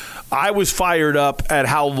 too. I was fired up at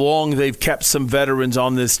how long they've kept some veterans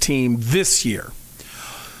on this team this year.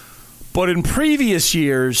 But in previous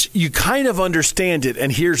years, you kind of understand it,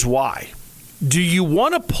 and here's why. Do you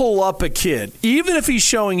want to pull up a kid, even if he's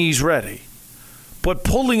showing he's ready, but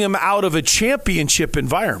pulling him out of a championship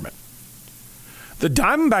environment? The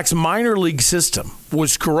Diamondbacks minor league system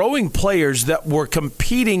was growing players that were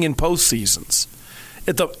competing in postseasons.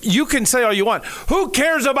 You can say all you want. Who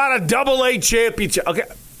cares about a AA championship? Okay,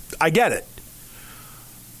 I get it.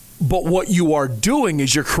 But what you are doing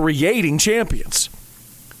is you're creating champions.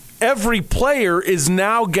 Every player is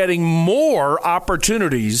now getting more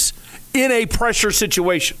opportunities in a pressure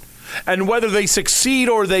situation. And whether they succeed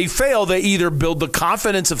or they fail, they either build the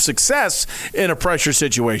confidence of success in a pressure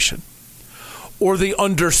situation or the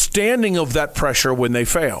understanding of that pressure when they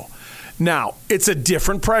fail. Now, it's a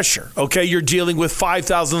different pressure, okay? You're dealing with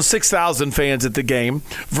 5,000, 6,000 fans at the game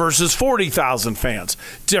versus 40,000 fans.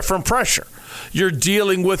 Different pressure. You're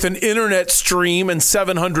dealing with an internet stream and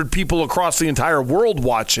 700 people across the entire world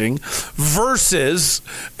watching versus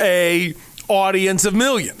a audience of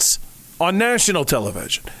millions on national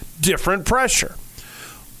television. Different pressure.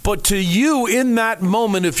 But to you, in that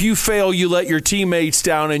moment, if you fail, you let your teammates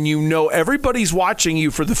down, and you know everybody's watching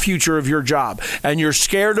you for the future of your job, and you're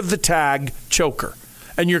scared of the tag choker,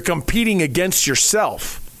 and you're competing against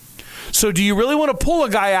yourself. So do you really want to pull a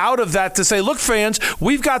guy out of that to say, look, fans,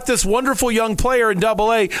 we've got this wonderful young player in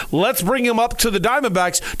AA. Let's bring him up to the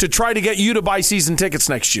Diamondbacks to try to get you to buy season tickets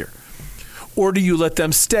next year? Or do you let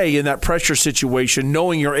them stay in that pressure situation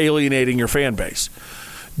knowing you're alienating your fan base?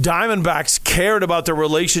 Diamondbacks cared about their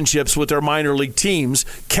relationships with their minor league teams,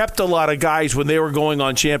 kept a lot of guys when they were going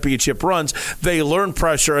on championship runs. They learned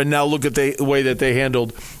pressure, and now look at the way that they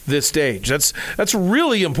handled this stage. That's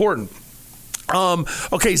really important.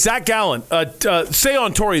 Okay, Zach Gallen. Say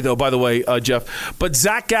on Tory, though, by the way, Jeff. But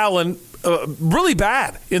Zach Gallen, really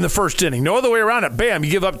bad in the first inning. No other way around it. Bam, you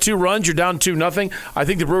give up 2 runs. You're down 2-0. I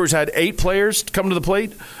think the Brewers had 8 players come to the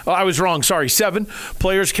plate. I was wrong. Sorry, 7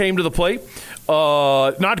 players came to the plate.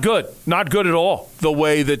 Not good. Not good at all, the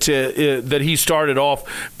way that he started off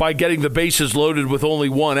by getting the bases loaded with only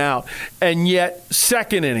one out. And yet,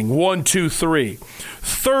 second inning, 1, 2, 3.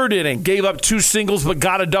 Third inning, gave up 2 singles but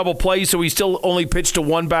got a double play, so he still only pitched to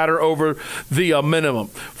 1 batter over the minimum.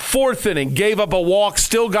 Fourth inning, gave up a walk,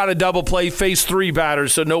 still got a double play, faced 3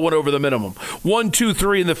 batters, so no one over the minimum. 1, 2,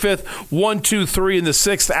 3 in the 5th, 1, 2, 3 in the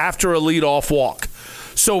 6th after a leadoff walk.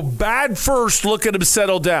 So bad first, look at him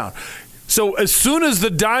settle down. So as soon as the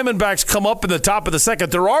Diamondbacks come up in the top of the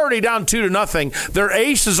second, they're already down 2-0. Their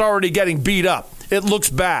ace is already getting beat up. It looks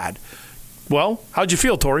bad. Well, how'd you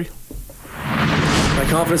feel, Tori? My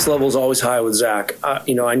confidence level is always high with Zach.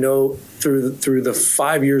 I know through the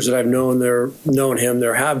 5 years that I've known him,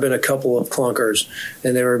 there have been a couple of clunkers,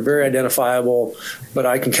 and they were very identifiable, but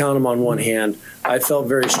I can count them on one hand. I felt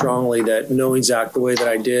very strongly that knowing Zach the way that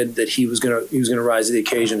I did, that he was gonna rise to the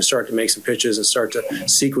occasion and start to make some pitches and start to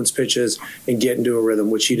sequence pitches and get into a rhythm,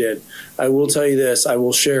 which he did. I will tell you this, I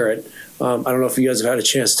will share it. I don't know if you guys have had a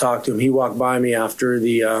chance to talk to him. He walked by me after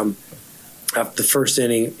the first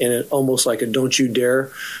inning, and it almost like a "don't you dare"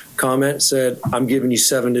 comment said, "I'm giving you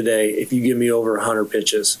 7 today if you give me over 100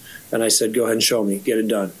 pitches." And I said, "Go ahead and show me, get it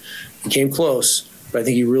done." He came close, but I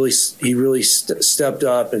think he really stepped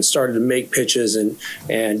up and started to make pitches and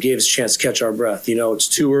gave us a chance to catch our breath. It's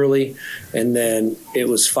too early, and then it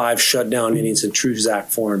was 5 shutdown innings in true Zach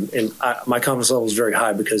form. And my confidence level was very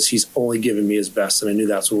high because he's only given me his best, and I knew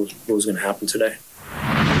that's what was going to happen today.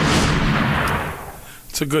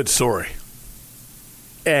 It's a good story.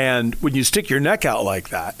 And when you stick your neck out like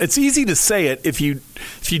that, it's easy to say it if you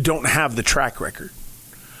don't have the track record.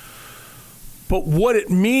 But what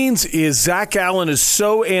it means is Zach Allen is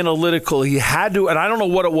so analytical, he had to, and I don't know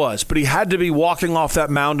what it was, but he had to be walking off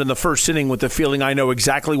that mound in the first inning with the feeling, I know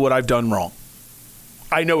exactly what I've done wrong.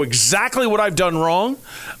 I know exactly what I've done wrong.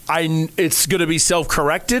 It's going to be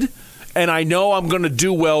self-corrected, and I know I'm going to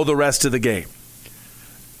do well the rest of the game.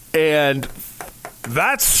 And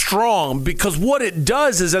that's strong, because what it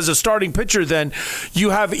does is, as a starting pitcher, then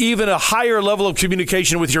you have even a higher level of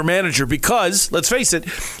communication with your manager, because, let's face it,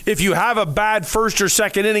 if you have a bad first or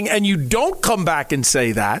second inning and you don't come back and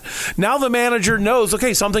say that, now the manager knows,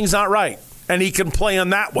 okay, something's not right, and he can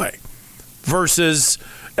plan that way, versus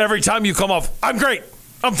every time you come off, I'm great,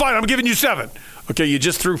 I'm fine, I'm giving you 7. Okay, you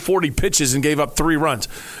just threw 40 pitches and gave up 3 runs.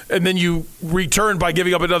 And then you returned by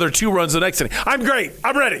giving up another 2 runs the next inning. I'm great.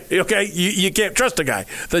 I'm ready. Okay, you can't trust a guy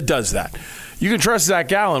that does that. You can trust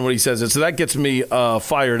Zach Allen when he says it, so that gets me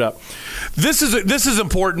fired up. This is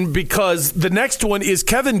important because the next one is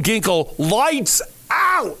Kevin Ginkel lights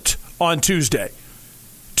out on Tuesday.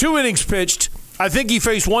 2 innings pitched. I think he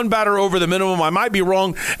faced 1 batter over the minimum. I might be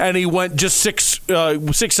wrong, and he went just 6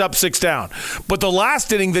 up, 6 down. But the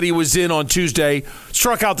last inning that he was in on Tuesday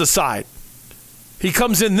struck out the side. He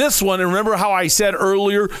comes in this one, and remember how I said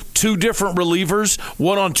earlier, 2 different relievers,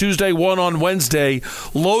 one on Tuesday, one on Wednesday,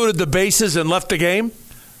 loaded the bases and left the game?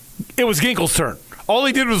 It was Ginkel's turn. All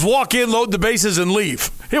he did was walk in, load the bases, and leave.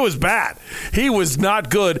 It was bad. He was not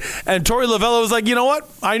good. And Torey Lovullo was like, you know what?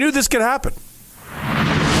 I knew this could happen.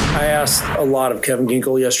 I asked a lot of Kevin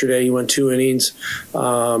Ginkel yesterday. He went 2 innings,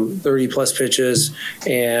 30-plus pitches,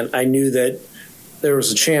 and I knew that there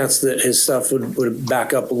was a chance that his stuff would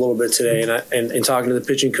back up a little bit today. And talking to the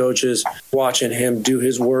pitching coaches, watching him do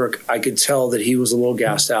his work, I could tell that he was a little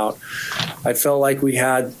gassed out. I felt like we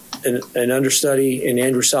had an understudy in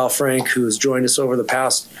Andrew Salfrank, who has joined us over the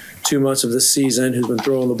past 2 months of this season, who's been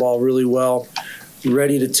throwing the ball really well,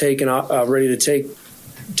 ready to take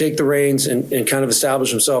the reins and kind of establish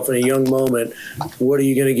himself in a young moment. What are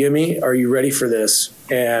you going to give me? Are you ready for this?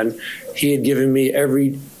 And he had given me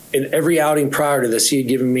every outing prior to this, he had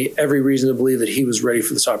given me every reason to believe that he was ready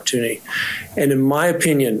for this opportunity. And in my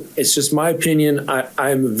opinion, it's just my opinion,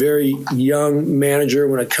 I'm a very young manager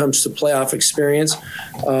when it comes to playoff experience.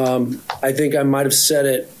 I think I might have said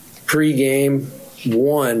it pre-game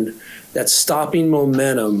 1, that stopping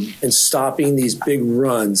momentum and stopping these big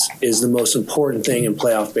runs is the most important thing in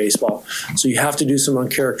playoff baseball. So you have to do some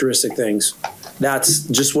uncharacteristic things.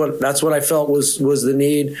 That's what I felt was the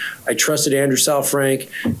need. I trusted Andrew Salfrank,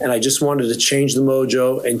 and I just wanted to change the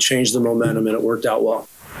mojo and change the momentum, and it worked out well.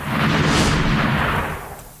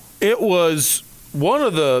 It was one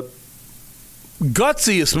of the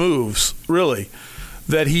gutsiest moves, really,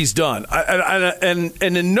 that he's done. And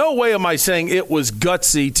in no way am I saying it was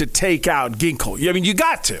gutsy to take out Ginkel. I mean, you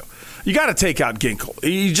got to take out Ginkel.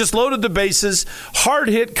 He just loaded the bases, hard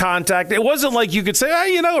hit contact. It wasn't like you could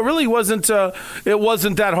say, it really wasn't. It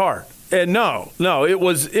wasn't that hard. And no, it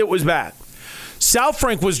was bad.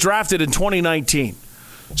 Salfrank was drafted in 2019.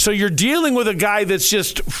 So you're dealing with a guy that's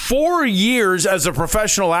just 4 years as a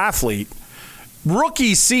professional athlete,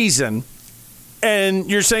 rookie season, and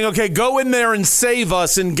you're saying, okay, go in there and save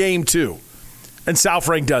us in game 2. And South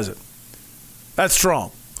Frank does it. That's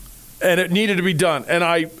strong. And it needed to be done. And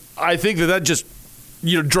I think that just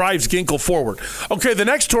drives Ginkel forward. Okay, the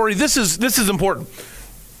next story, this is important.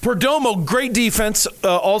 Perdomo, great defense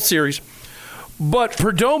all series. But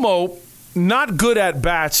Perdomo, not good at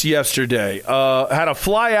bats yesterday. Had a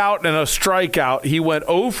fly out and a strikeout. He went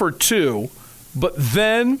 0 for 2, but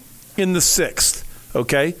then in the 6th,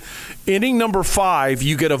 okay? Inning number 5,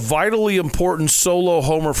 you get a vitally important solo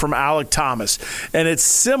homer from Alek Thomas, and it's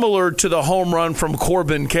similar to the home run from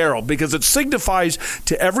Corbin Carroll because it signifies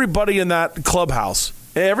to everybody in that clubhouse,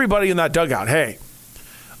 everybody in that dugout, hey,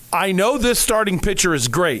 I know this starting pitcher is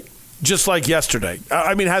great, just like yesterday.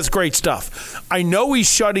 I mean, has great stuff. I know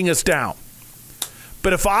he's shutting us down.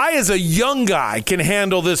 But if I, as a young guy, can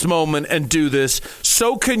handle this moment and do this,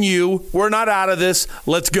 so can you. We're not out of this.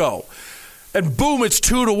 Let's go. And boom, it's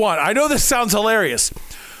 2-1. I know this sounds hilarious,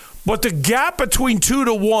 but the gap between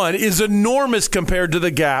 2-1 is enormous compared to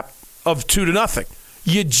the gap of 2-0.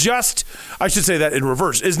 I should say that in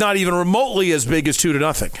reverse, is not even remotely as big as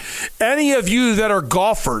 2-0. Any of you that are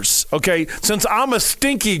golfers, okay, since I'm a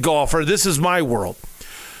stinky golfer, this is my world.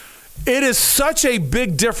 It is such a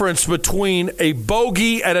big difference between a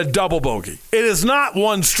bogey and a double bogey. It is not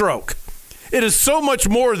one stroke. It is so much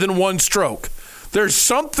more than one stroke. There's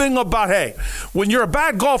something about, hey, when you're a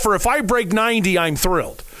bad golfer, if I break 90, I'm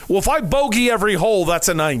thrilled. Well, if I bogey every hole, that's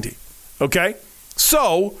a 90, okay?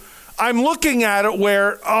 So I'm looking at it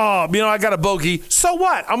where, I got a bogey. So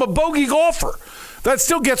what? I'm a bogey golfer. That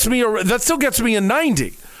still gets me a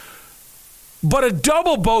 90. But a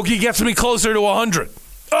double bogey gets me closer to 100.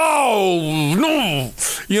 Oh, no.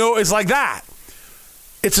 It's like that.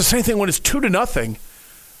 It's the same thing when it's 2-0.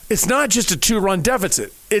 It's not just a 2-run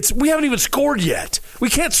deficit. We haven't even scored yet. We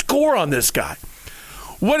can't score on this guy.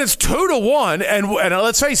 When it's 2-1, and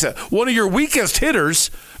let's face it, one of your weakest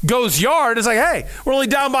hitters goes yard, it's like, hey, we're only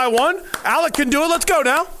down by 1. Alec can do it. Let's go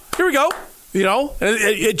now. Here we go. And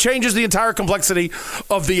it changes the entire complexity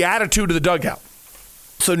of the attitude of the dugout.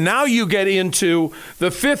 So now you get into the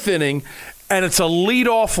 5th inning, and it's a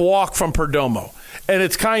leadoff walk from Perdomo. And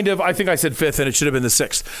it's kind of, I think I said 5th, and it should have been the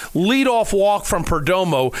 6th. Leadoff walk from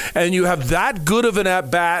Perdomo, and you have that good of an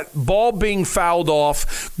at-bat, ball being fouled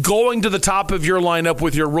off, going to the top of your lineup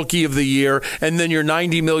with your Rookie of the Year, and then your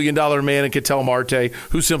 $90 million man in Ketel Marte,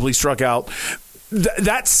 who simply struck out.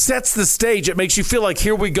 That sets the stage. It makes you feel like,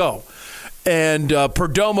 here we go. And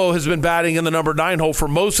Perdomo has been batting in the number 9 hole for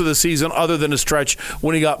most of the season, other than a stretch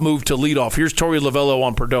when he got moved to leadoff. Here's Torey Lovullo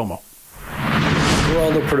on Perdomo.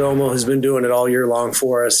 Geraldo Perdomo has been doing it all year long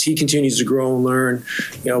for us. He continues to grow and learn.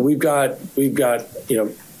 We've got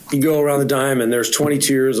you go around the diamond, there's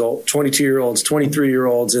 22-year-olds,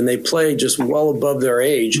 23-year-olds, and they play just well above their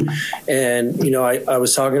age. And, I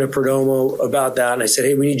was talking to Perdomo about that, and I said,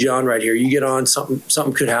 hey, we need John right here. You get on,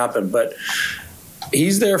 something could happen. But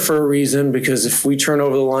he's there for a reason, because if we turn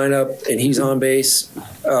over the lineup and he's on base,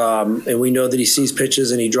 and we know that he sees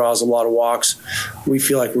pitches and he draws a lot of walks, we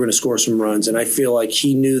feel like we're going to score some runs. And I feel like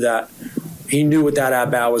he knew that. He knew what that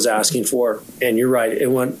at-bat was asking for. And you're right,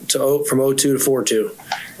 it went from 0-2 to 4-2.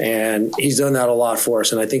 And he's done that a lot for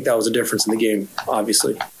us, and I think that was a difference in the game,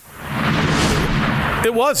 obviously.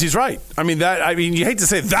 It was. He's right. You hate to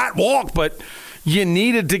say that walk, but you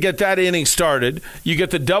needed to get that inning started. You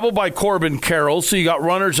get the double by Corbin Carroll, so you got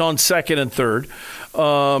runners on 2nd and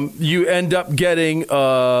 3rd. You end up getting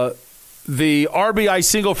the RBI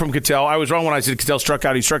single from Ketel. I was wrong when I said Ketel struck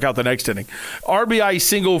out. He struck out the next inning. RBI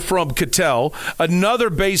single from Ketel.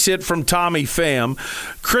 Another base hit from Tommy Pham.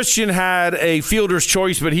 Christian had a fielder's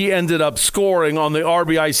choice, but he ended up scoring on the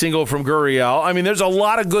RBI single from Gurriel. There's a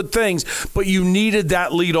lot of good things, but you needed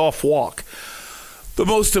that leadoff walk. The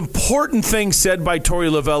most important thing said by Torey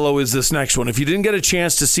Lovullo is this next one. If you didn't get a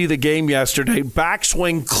chance to see the game yesterday,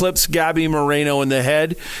 backswing clips Gabby Moreno in the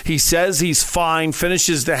head. He says he's fine,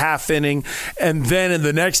 finishes the half inning, and then in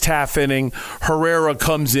the next half inning, Herrera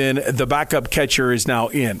comes in. The backup catcher is now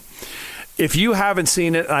in. If you haven't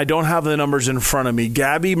seen it, and I don't have the numbers in front of me,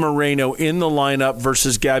 Gabby Moreno in the lineup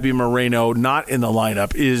versus Gabby Moreno not in the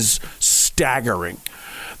lineup is staggering.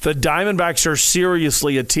 The Diamondbacks are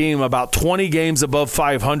seriously a team about 20 games above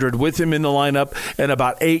 500 with him in the lineup and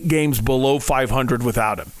about 8 games below 500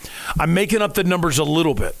 without him. I'm making up the numbers a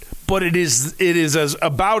little bit, but it is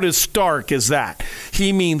about as stark as that.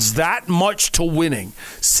 He means that much to winning.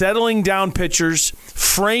 Settling down pitchers,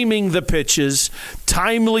 framing the pitches,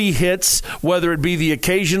 timely hits, whether it be the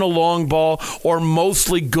occasional long ball or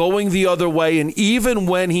mostly going the other way. And even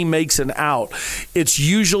when he makes an out, it's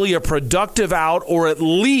usually a productive out, or at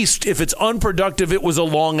least if it's unproductive, it was a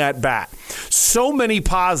long at bat. So many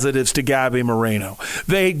positives to Gabby Moreno.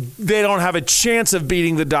 They don't have a chance of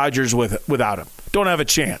beating the Dodgers without him. Don't have a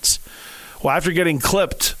chance. Well, after getting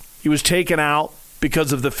clipped, he was taken out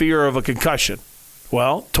because of the fear of a concussion.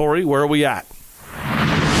 Well, Tori, where are we at?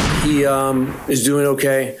 He is doing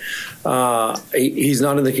okay. He's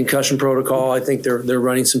not in the concussion protocol. I think they're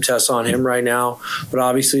running some tests on him right now. But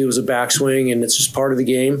obviously it was a backswing, and it's just part of the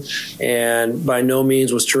game. And by no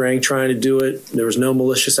means was Turang trying to do it. There was no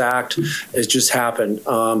malicious act. It just happened.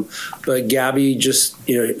 But Gabby just,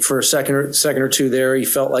 for a second or two there, he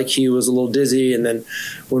felt like he was a little dizzy. And then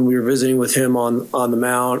when we were visiting with him on the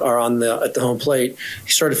mound or at the home plate,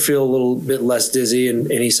 he started to feel a little bit less dizzy.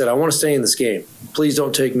 And he said, "I want to stay in this game. Please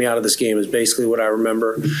don't take me out of this game," is basically what I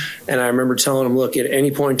remember. And I remember telling him, "Look, at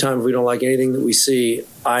any point in time, if we don't like anything that we see,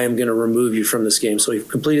 I am going to remove you from this game." So he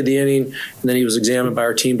completed the inning, and then he was examined by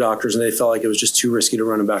our team doctors, and they felt like it was just too risky to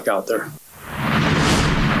run him back out there.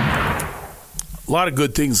 A lot of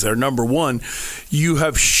good things there. Number one, you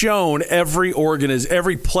have shown every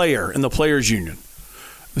player in the Players Union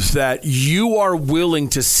that you are willing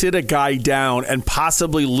to sit a guy down and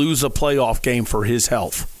possibly lose a playoff game for his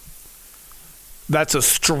health. That's a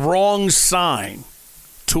strong sign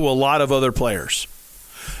to a lot of other players.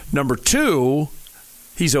 Number two,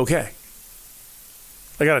 he's okay.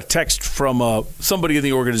 I got a text from somebody in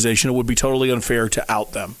the organization. It would be totally unfair to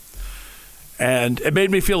out them. And it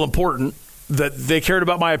made me feel important that they cared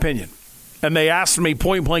about my opinion. And they asked me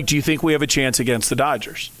point blank, "Do you think we have a chance against the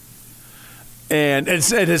Dodgers?" And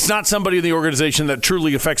it's not somebody in the organization that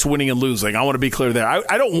truly affects winning and losing. I want to be clear there.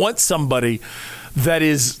 I don't want somebody that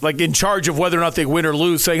is like in charge of whether or not they win or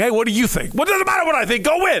lose saying, "Hey, what do you think?" What doesn't matter what I think,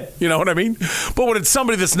 go win. You know what I mean? But when it's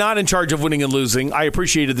somebody that's not in charge of winning and losing, I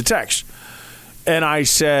appreciated the text. And I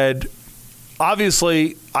said,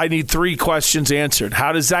 obviously, I need 3 questions answered.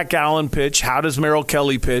 How does Zach Gallen pitch? How does Merrill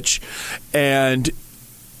Kelly pitch? And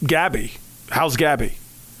Gabby, how's Gabby?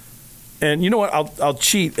 And you know what? I'll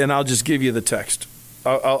cheat and I'll just give you the text.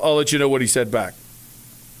 I'll let you know what he said back.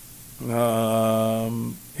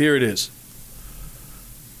 Here it is.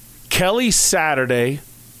 Kelly Saturday,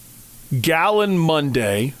 Gallen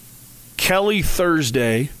Monday, Kelly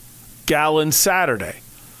Thursday, Gallen Saturday.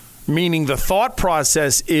 Meaning the thought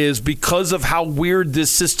process is because of how weird this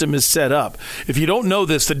system is set up. If you don't know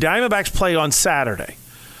this, the Diamondbacks play on Saturday.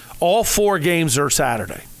 All 4 games are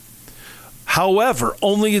Saturday. However,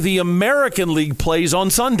 only the American League plays on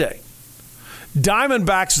Sunday.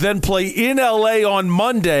 Diamondbacks then play in L.A. on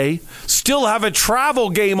Monday, still have a travel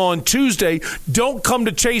game on Tuesday, don't come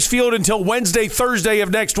to Chase Field until Wednesday, Thursday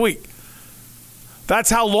of next week. That's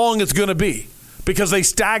how long it's going to be because they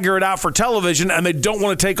stagger it out for television and they don't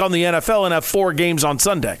want to take on the NFL and have 4 games on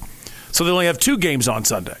Sunday. So they only have 2 games on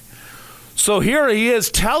Sunday. So here he is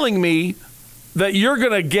telling me that you're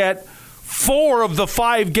going to get 4 of the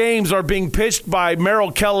 5 games are being pitched by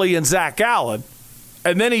Merrill Kelly and Zach Gallen.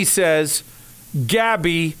 And then he says,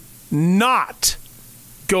 Gabby not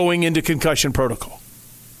going into concussion protocol.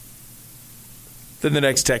 Then the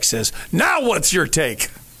next text says, now what's your take?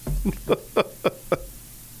 I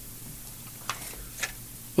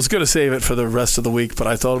was going to save it for the rest of the week, but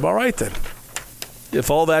I thought, all right then. If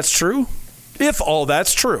all that's true.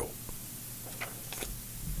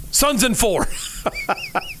 Suns in 4.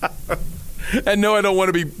 And no, I don't want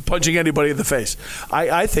to be punching anybody in the face.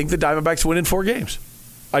 I think the Diamondbacks win in 4 games.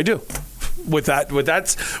 I do. With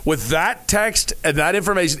that text and that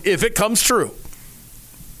information, if it comes true,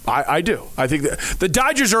 I do. I think that the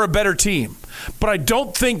Dodgers are a better team, but I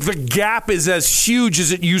don't think the gap is as huge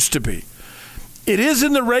as it used to be. It is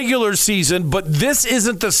in the regular season, but this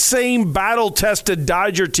isn't the same battle-tested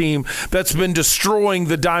Dodger team that's been destroying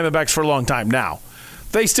the Diamondbacks for a long time now.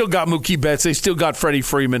 They still got Mookie Betts. They still got Freddie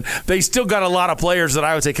Freeman. They still got a lot of players that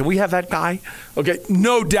I would say, can we have that guy? Okay,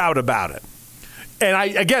 no doubt about it. And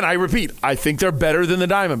I repeat, I think they're better than the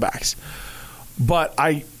Diamondbacks. But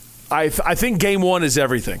I think Game 1 is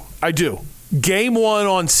everything. I do. Game 1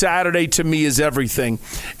 on Saturday to me is everything,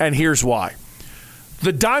 and here's why.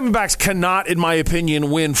 The Diamondbacks cannot, in my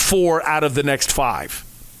opinion, win 4 out of the next 5.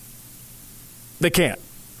 They can't.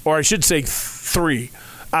 Or I should say 3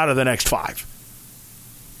 out of the next 5.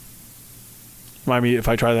 Mind me if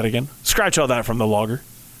I try that again? Scratch all that from the logger.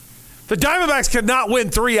 The Diamondbacks cannot win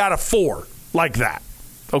 3 out of 4 like that.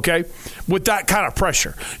 okay, with that kind of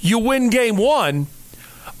pressure. You win game 1,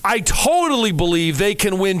 I totally believe they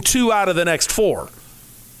can win 2 out of the next 4.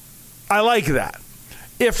 I like that.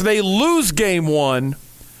 If they lose game 1,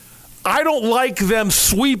 I don't like them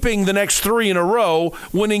sweeping the next 3 in a row,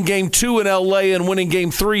 winning game 2 in LA and winning game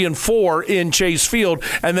 3 and 4 in Chase Field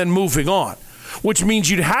and then moving on, which means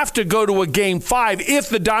you'd have to go to a game 5 if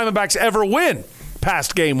the Diamondbacks ever win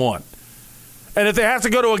past game 1. And if they have to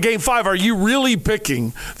go to a game 5, are you really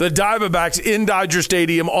picking the Diamondbacks in Dodger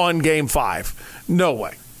Stadium on game 5? No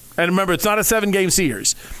way. And remember, it's not a 7-game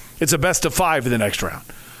series. It's a best of 5 in the next round.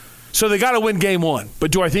 So they got to win game 1.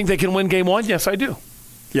 But do I think they can win game 1? Yes, I do.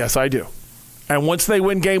 Yes, I do. And once they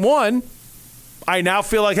win game 1, I now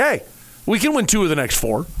feel like, hey, we can win 2 of the next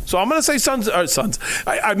 4. So I'm going to say Suns.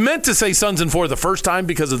 I meant to say Suns in 4 the first time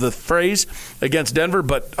because of the phrase against Denver,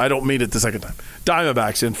 but I don't mean it the second time.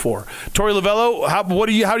 Diamondbacks in 4. Torey Lovullo,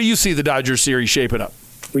 how do you see the Dodgers series shaping up?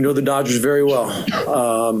 We know the Dodgers very well,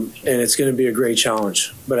 and it's going to be a great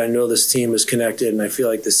challenge. But I know this team is connected, and I feel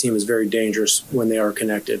like this team is very dangerous when they are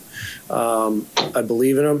connected. I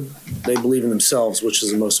believe in them. They believe in themselves, which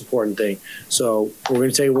is the most important thing. So we're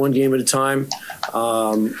going to take it one game at a time.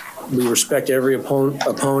 We respect every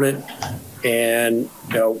opponent, and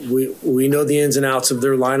we know the ins and outs of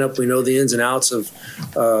their lineup. We know the ins and outs of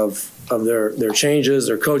their changes,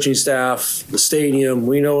 their coaching staff, the stadium.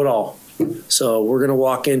 We know it all. So we're going to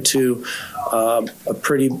walk into a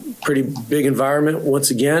pretty big environment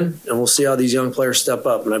once again, and we'll see how these young players step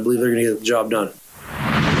up. And I believe they're going to get the job done.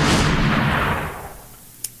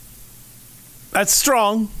 That's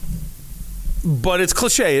strong, but it's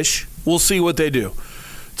cliche-ish. We'll see what they do.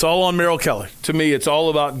 It's all on Merrill Kelly. To me, it's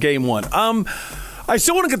all about game 1. I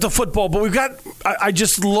still want to get to football, but I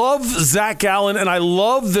just love Zach Gallen, and I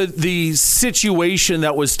love the situation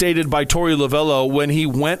that was stated by Torey Lovullo when he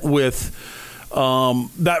went with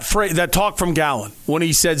that talk from Gallen, when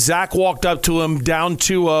he said Zach walked up to him down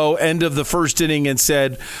 2-0, end of the first inning, and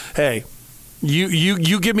said, hey,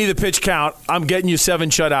 you give me the pitch count, I'm getting you 7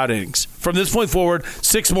 shutout innings. From this point forward,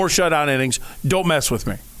 6 more shutout innings. Don't mess with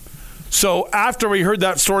me. So after we heard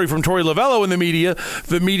that story from Torey Lovullo in the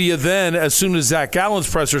media then, as soon as Zach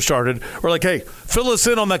Gallen's presser started, we're like, hey, fill us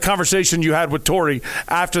in on that conversation you had with Torey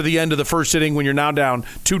after the end of the first inning when you're now down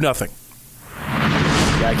 2-0.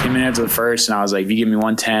 Yeah, I came in after the first, and I was like, if you give me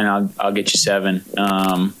 110, I'll get you 7.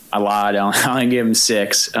 I lied. I only gave him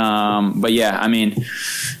 6. But, yeah, I mean,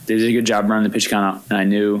 they did a good job running the pitch count up, and I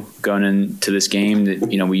knew going into this game that,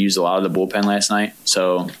 we used a lot of the bullpen last night.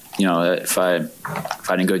 So, if I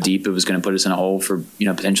didn't go deep, it was going to put us in a hole for,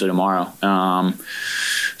 potentially tomorrow.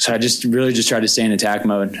 So I just tried to stay in attack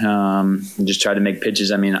mode, and just tried to make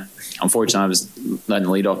pitches. I mean, unfortunately, I was letting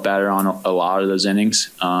the leadoff batter on a lot of those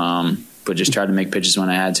innings, but just tried to make pitches when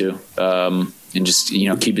I had to, and just,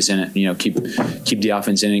 keep us in it, keep the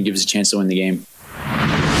offense in it and give us a chance to win the game.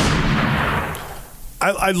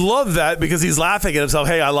 I love that because he's laughing at himself.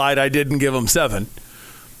 Hey, I lied. I didn't give him 7.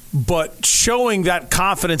 But showing that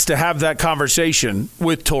confidence to have that conversation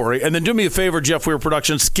with Torey. And then do me a favor, Jeff Weir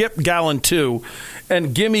Production, skip Gallen 2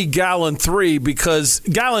 and give me Gallen 3, because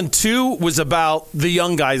Gallen 2 was about the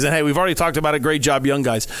young guys. And, hey, we've already talked about it. Great job, young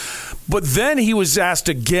guys. But then he was asked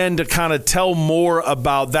again to kind of tell more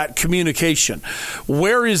about that communication.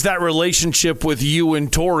 Where is that relationship with you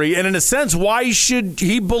and Torey? And in a sense, why should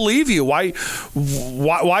he believe you? Why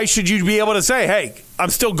should you be able to say, hey, I'm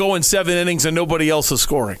still going 7 innings and nobody else is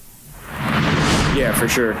scoring? Yeah, for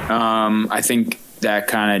sure. I think that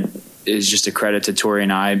kind of is just a credit to Torey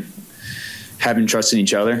and I having trust in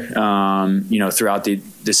each other, throughout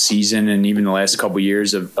the season and even the last couple of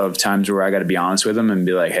years of times where I got to be honest with him and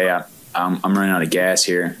be like, hey, I'm running out of gas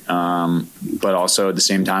here. But also at the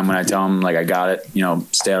same time, when I tell him, like, I got it,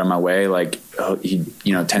 stay out of my way, like, he,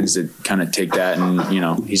 tends to kind of take that and,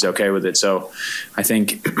 he's okay with it. So I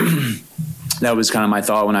think that was kind of my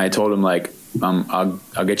thought when I told him, like,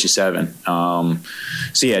 I'll get you 7.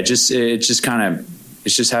 So yeah, it's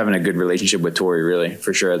just having a good relationship with Torey, really,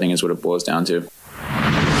 for sure. I think is what it boils down to.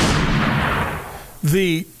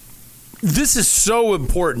 This is so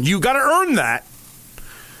important. You got to earn that.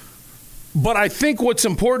 But I think what's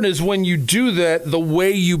important is when you do that, the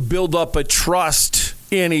way you build up a trust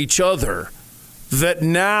in each other, that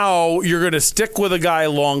now you're going to stick with a guy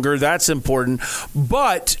longer. That's important.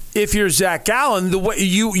 But if you're Zach Gallen, the way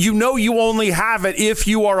you only have it if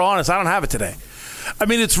you are honest. I don't have it today. I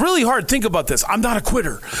mean, it's really hard. Think about this. I'm not a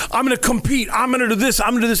quitter. I'm going to compete. I'm going to do this.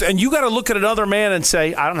 I'm going to do this. And you got to look at another man and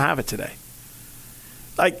say, I don't have it today.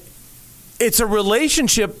 Like, it's a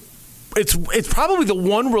relationship. It's probably the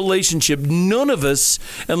one relationship none of us,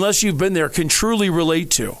 unless you've been there, can truly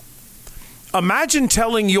relate to. Imagine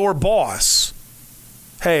telling your boss,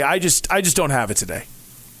 hey, I just don't have it today.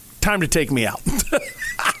 Time to take me out.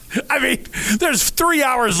 I mean, there's 3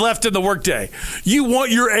 hours left in the workday. You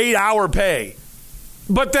want your 8-hour pay.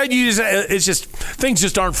 But then things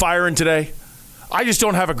just aren't firing today. I just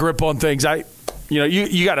don't have a grip on things.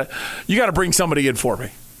 You gotta bring somebody in for me.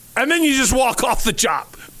 And then you just walk off the job.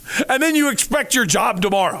 And then you expect your job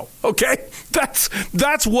tomorrow. Okay? That's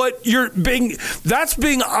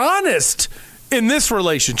being honest in this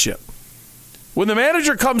relationship. When the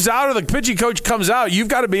manager comes out or the pitching coach comes out, you've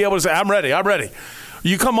got to be able to say, I'm ready.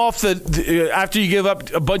 You come off after you give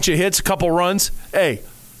up a bunch of hits, a couple runs, hey,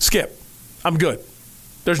 Skip, I'm good.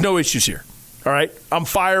 There's no issues here. All right? I'm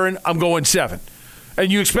firing. I'm going 7.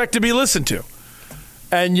 And you expect to be listened to.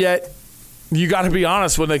 And yet you got to be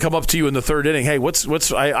honest when they come up to you in the third inning. Hey,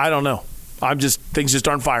 I don't know. Things just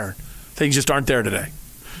aren't firing. Things just aren't there today.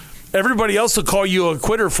 Everybody else will call you a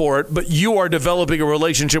quitter for it, but you are developing a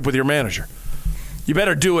relationship with your manager. You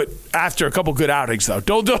better do it after a couple good outings, though.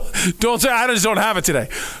 Don't say I just don't have it today.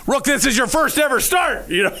 Rook, this is your first ever start.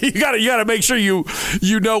 You got to make sure you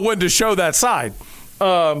know when to show that side.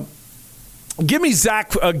 Give me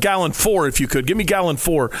Zach Gallen 4 if you could. Give me Gallen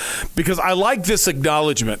 4 because I like this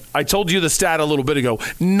acknowledgement. I told you the stat a little bit ago.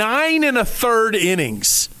 9 1/3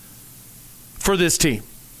 innings for this team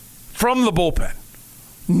from the bullpen.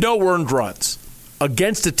 No earned runs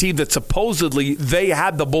against a team that supposedly they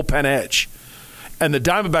had the bullpen edge. And the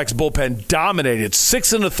Diamondbacks bullpen dominated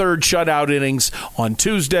 6 1/3 shutout innings on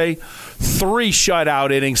Tuesday, 3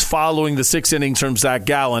 shutout innings following the 6 innings from Zach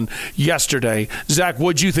Gallen yesterday. Zach,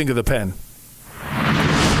 what'd you think of the pen?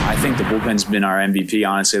 I think the bullpen's been our MVP,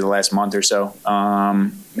 honestly, the last month or so.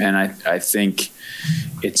 And I think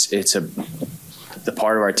it's the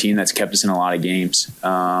part of our team that's kept us in a lot of games.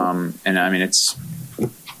 And I mean, it's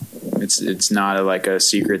not a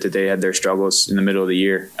secret that they had their struggles in the middle of the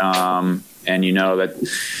year. And you know that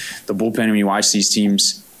the bullpen, when you watch these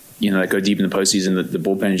teams, that go deep in the postseason, the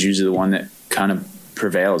bullpen is usually the one that kind of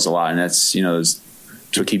prevails a lot. And that's, that's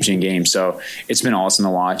what keeps you in games. So it's been awesome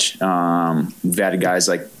to watch. We've had guys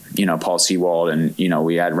like, Paul Sewald and,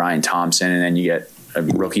 we had Ryan Thompson, and then you get a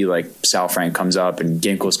rookie like Sal Frank comes up and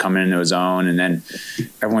Ginkel's coming into his own, and then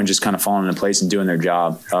everyone just kind of falling into place and doing their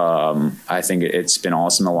job. I think it's been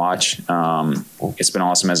awesome to watch. It's been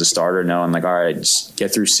awesome as a starter knowing all right, just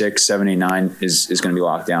get through 6, 7, 8, 9 is going to be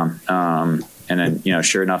locked down. And then,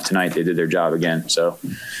 sure enough, tonight they did their job again. So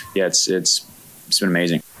yeah, it's been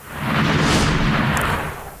amazing.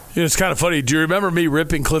 It's kind of funny. Do you remember me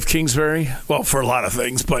ripping Cliff Kingsbury? Well, for a lot of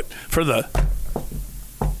things, but for the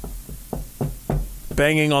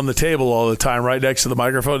banging on the table all the time right next to the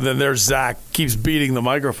microphone. And then there's Zach, keeps beating the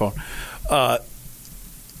microphone.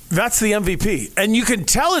 That's the MVP. And you can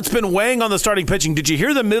tell it's been weighing on the starting pitching. Did you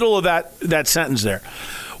hear the middle of that sentence there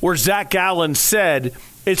where Zach Gallen said,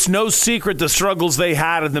 it's no secret the struggles they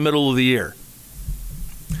had in the middle of the year?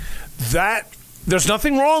 There's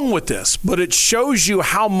nothing wrong with this, but it shows you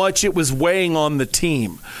how much it was weighing on the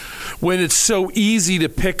team when it's so easy to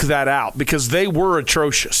pick that out because they were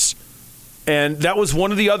atrocious. And that was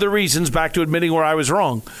one of the other reasons, back to admitting where I was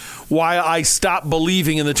wrong, why I stopped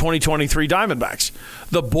believing in the 2023 Diamondbacks.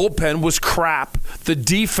 The bullpen was crap. The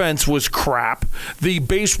defense was crap. The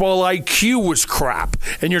baseball IQ was crap.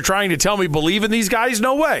 And you're trying to tell me believe in these guys?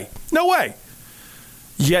 No way. No way.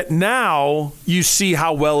 Yet now you see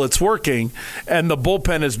how well it's working, and the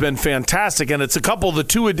bullpen has been fantastic. And it's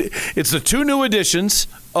the two new additions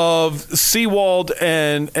of Sewald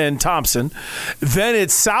and Thompson. Then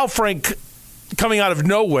it's Sal Frank coming out of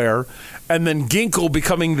nowhere, and then Ginkel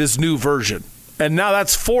becoming this new version. And now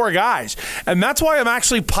that's 4 guys. And that's why I'm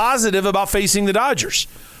actually positive about facing the Dodgers,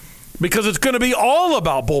 because it's going to be all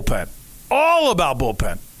about bullpen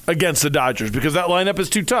against the Dodgers, because that lineup is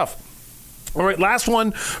too tough. All right, last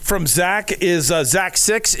one from Zach is Zach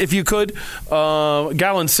 6, if you could.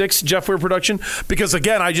 Gallen 6, Jeff Weir production. Because,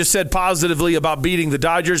 again, I just said positively about beating the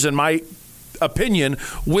Dodgers. In my opinion,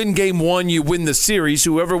 win game 1, you win the series.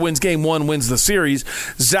 Whoever wins game 1 wins the series.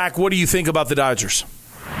 Zach, what do you think about the Dodgers?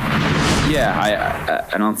 Yeah,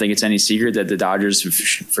 I don't think it's any secret that the Dodgers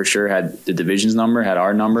for sure had the division's number, had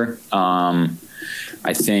our number.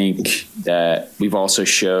 I think that we've also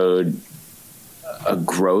showed a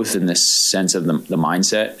growth in the sense of the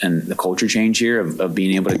mindset and the culture change here of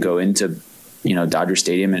being able to go into, Dodger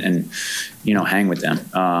Stadium and hang with them.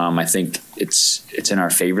 I think it's in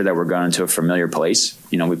our favor that we're going into a familiar place.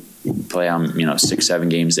 We play on, 6, 7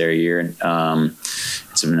 games there a year. And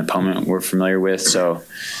it's an opponent we're familiar with. So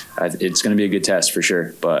it's going to be a good test for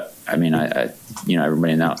sure. But I mean, I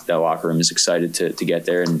everybody in that locker room is excited to get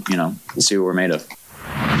there and, see what we're made of.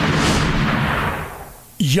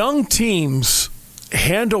 young teams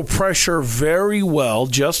handle pressure very well,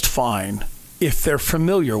 just fine, if they're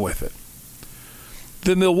familiar with it.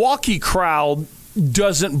 The Milwaukee crowd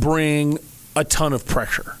doesn't bring a ton of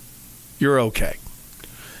pressure. You're okay.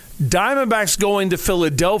 Diamondbacks going to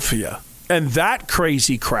Philadelphia, and that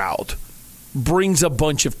crazy crowd brings a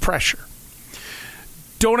bunch of pressure.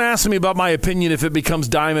 Don't ask me about my opinion if it becomes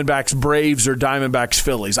Diamondbacks Braves or Diamondbacks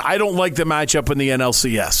Phillies. I don't like the matchup in the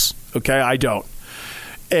NLCS. Okay, I don't.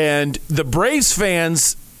 And the Braves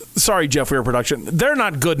fans, sorry, Jeff Weir Production, they're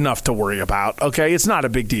not good enough to worry about. Okay, it's not a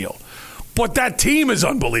big deal. But that team is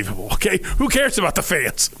unbelievable. Okay, who cares about the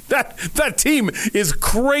fans? That team is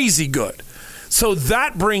crazy good. So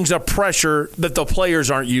that brings a pressure that the players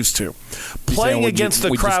aren't used to. Playing against the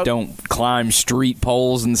crowd. We just don't climb street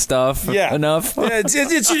poles and stuff enough. Yeah,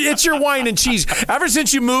 it's your wine and cheese. Ever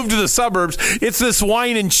since you moved to the suburbs, it's this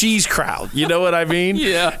wine and cheese crowd. You know what I mean?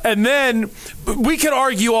 Yeah. And then we could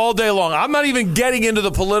argue all day long. I'm not even getting into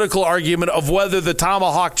the political argument of whether the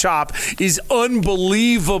tomahawk chop is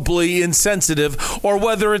unbelievably insensitive or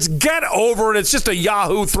whether it's get over it. It's just a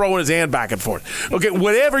Yahoo throwing his hand back and forth. Okay,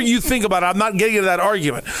 whatever you think about it, I'm not getting into that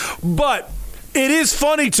argument. But it is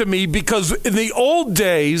funny to me because in the old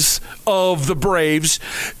days of the Braves,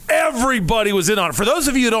 everybody was in on it. For those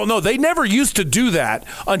of you who don't know, they never used to do that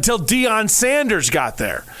until Deion Sanders got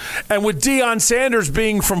there. And with Deion Sanders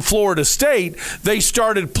being from Florida State, they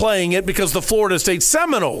started playing it because the Florida State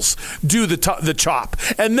Seminoles do the chop.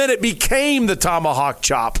 And then it became the tomahawk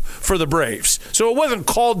chop for the Braves. So it wasn't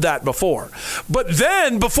called that before. But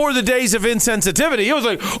then, before the days of insensitivity, it was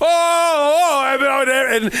like,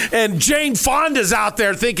 and Jane Fonda's out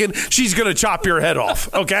there thinking she's going to chop your head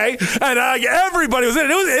off, okay? And everybody was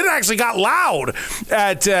in it. It actually got loud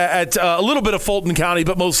at a little bit of Fulton County,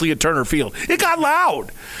 but mostly at Turner Field. It got loud.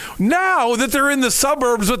 Now that they're in the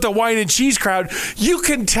suburbs with the wine and cheese crowd, you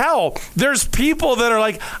can tell there's people that are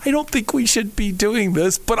like, I don't think we should be doing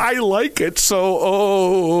this, but I like it,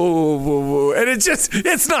 so, and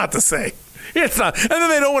it's not the same. It's not. And then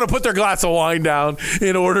they don't want to put their glass of wine down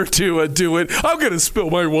in order to do it. I'm going to spill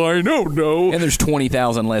my wine. Oh, no. And there's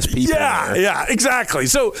 20,000 less people there. Yeah, exactly.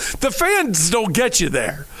 So the fans don't get you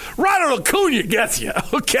there. Ronald Acuna gets you,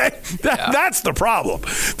 okay? That's the problem.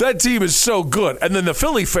 That team is so good. And then the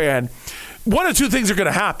Philly fan, one of two things are going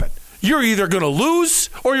to happen. You're either going to lose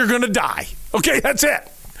or you're going to die. Okay, that's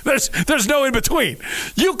it. There's no in between.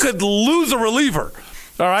 You could lose a reliever.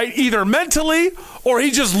 All right, either mentally or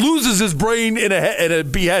he just loses his brain in a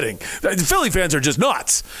beheading. The Philly fans are just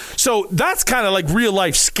nuts. So that's kind of like real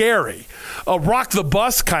life scary, a rock the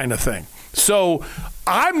bus kind of thing. So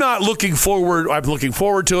I'm not looking forward. I'm looking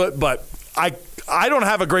forward to it, but I don't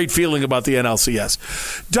have a great feeling about the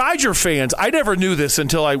NLCS. Dodger fans, I never knew this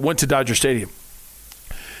until I went to Dodger Stadium.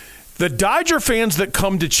 The Dodger fans that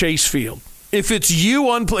come to Chase Field, if it's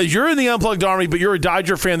you're in the Unplugged Army, but you're a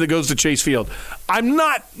Dodger fan that goes to Chase Field,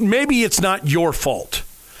 maybe it's not your fault,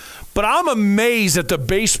 but I'm amazed at the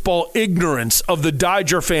baseball ignorance of the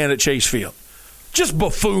Dodger fan at Chase Field. Just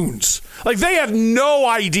buffoons. Like, they have no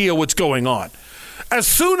idea what's going on. As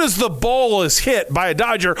soon as the ball is hit by a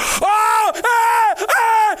Dodger, and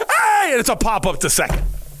it's a pop-up to second.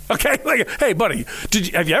 Okay? Like, hey, buddy,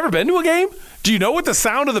 have you ever been to a game? Do you know what the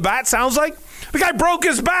sound of the bat sounds like? The guy broke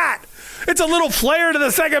his bat. It's a little flare to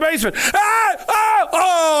the second baseman.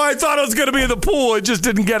 I thought it was going to be in the pool. It just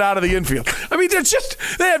didn't get out of the infield. I mean,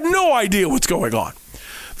 they have no idea what's going on.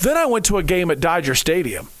 Then I went to a game at Dodger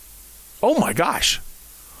Stadium. Oh, my gosh.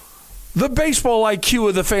 The baseball IQ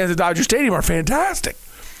of the fans at Dodger Stadium are fantastic.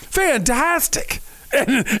 Fantastic.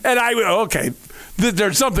 And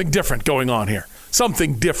there's something different going on here.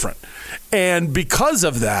 Something different. And because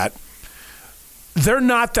of that, they're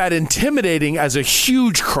not that intimidating as a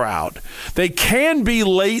huge crowd. They can be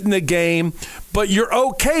late in the game, but you're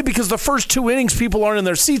okay because the first two innings people aren't in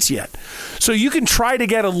their seats yet. So you can try to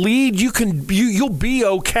get a lead. You'll be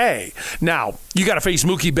okay. Now, you got to face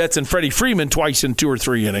Mookie Betts and Freddie Freeman twice in 2 or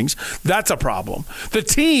 3 innings. That's a problem. The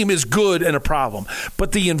team is good and a problem,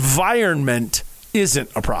 but the environment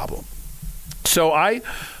isn't a problem. So I'm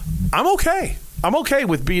okay. I'm okay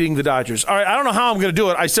with beating the Dodgers. All right, I don't know how I'm going to do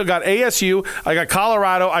it. I still got ASU, I got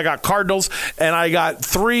Colorado, I got Cardinals, and I got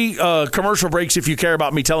 3 commercial breaks, if you care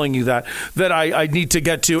about me telling you that I need to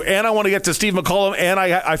get to. And I want to get to Steve McCullum, and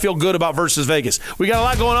I feel good about versus Vegas. We got a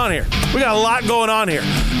lot going on here.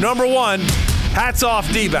 Number 1, hats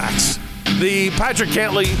off D-backs. The Patrick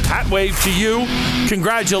Cantley hat wave to you.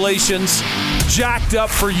 Congratulations. Jacked up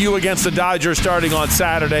for you against the Dodgers starting on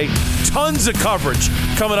Saturday. Tons of coverage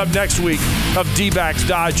coming up next week of D-backs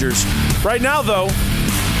Dodgers. Right now, though,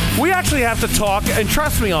 we actually have to talk, and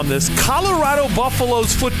trust me on this, Colorado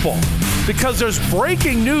Buffaloes football, because there's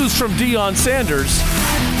breaking news from Deion Sanders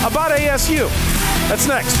about ASU. That's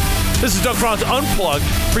next. This is Doug Franz Unplugged,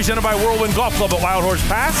 presented by Whirlwind Golf Club at Wild Horse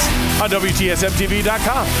Pass on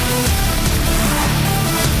WTSMTV.com.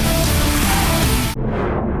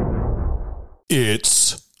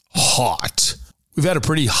 It's hot. We've had a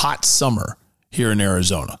pretty hot summer here in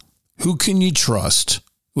Arizona. Who can you trust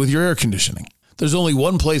with your air conditioning? There's only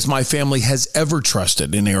one place my family has ever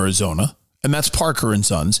trusted in Arizona, and that's Parker &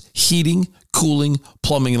 Sons, heating, cooling,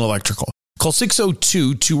 plumbing, and electrical. Call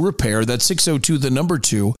 602-2-REPAIR. That's 602, the number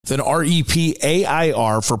 2, then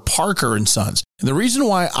REPAIR for Parker & Sons. And the reason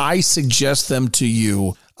why I suggest them to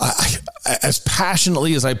you as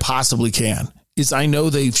passionately as I possibly can is I know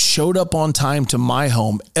they've showed up on time to my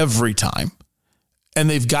home every time. And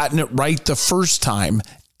they've gotten it right the first time,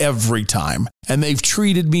 every time. And they've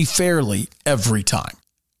treated me fairly every time.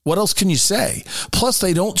 What else can you say? Plus,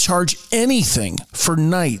 they don't charge anything for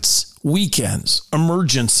nights, weekends,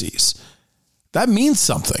 emergencies. That means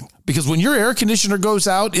something, because when your air conditioner goes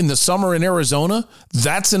out in the summer in Arizona,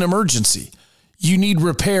 that's an emergency. You need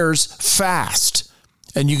repairs fast,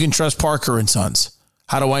 and you can trust Parker & Sons.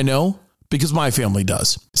 How do I know? Because my family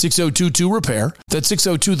does. 602-2-REPAIR. That's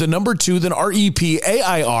 602, the number 2, then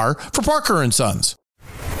REPAIR for Parker & Sons.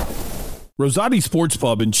 Rosati Sports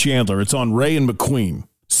Pub in Chandler. It's on Ray and McQueen.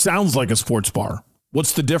 Sounds like a sports bar.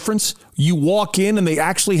 What's the difference? You walk in and they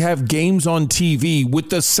actually have games on TV with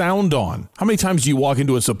the sound on. How many times do you walk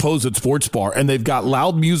into a supposed sports bar and they've got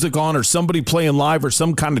loud music on or somebody playing live or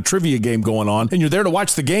some kind of trivia game going on and you're there to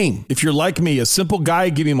watch the game? If you're like me, a simple guy,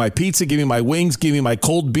 give me my pizza, give me my wings, give me my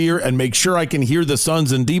cold beer, and make sure I can hear the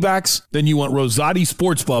Suns and D-backs, then you want Rosati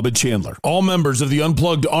Sports Pub in Chandler. All members of the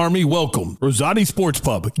Unplugged Army, welcome. Rosati Sports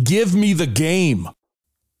Pub. Give me the game.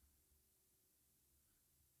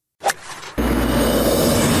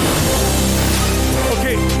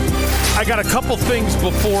 I got a couple things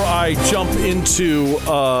before I jump into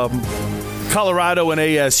Colorado and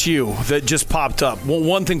ASU that just popped up. Well,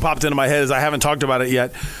 one thing popped into my head is I haven't talked about it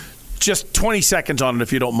yet. Just 20 seconds on it,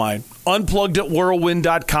 if you don't mind. Unplugged at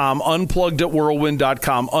Whirlwind.com, unplugged at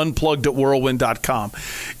Whirlwind.com, unplugged at Whirlwind.com.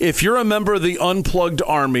 If you're a member of the Unplugged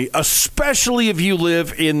Army, especially if you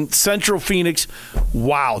live in Central Phoenix,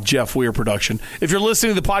 wow, Jeff Weir Production. If you're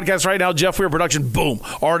listening to the podcast right now, Jeff Weir Production, boom,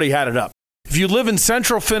 already had it up. If you live in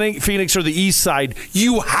Central Phoenix or the East Side,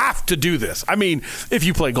 you have to do this. I mean, if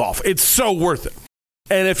you play golf, it's so worth it.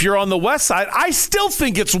 And if you're on the West Side, I still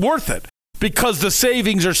think it's worth it because the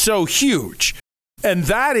savings are so huge. And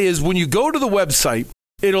that is when you go to the website,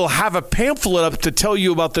 it'll have a pamphlet up to tell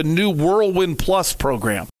you about the new Whirlwind Plus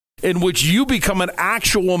program in which you become an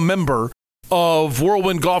actual member of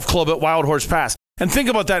Whirlwind Golf Club at Wild Horse Pass. And think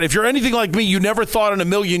about that. If you're anything like me, you never thought in a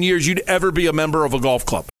million years you'd ever be a member of a golf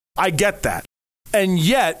club. I get that. And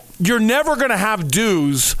yet, you're never going to have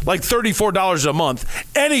dues like $34 a month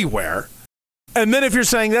anywhere. And then if you're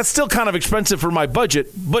saying that's still kind of expensive for my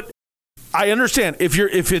budget, but I understand if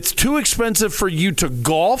it's too expensive for you to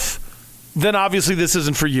golf, then obviously this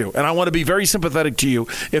isn't for you. And I want to be very sympathetic to you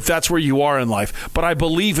if that's where you are in life. But I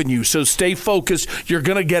believe in you, so stay focused. You're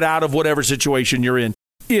going to get out of whatever situation you're in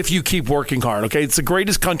if you keep working hard, okay? It's the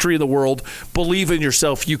greatest country in the world. Believe in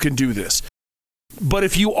yourself. You can do this. But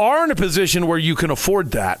if you are in a position where you can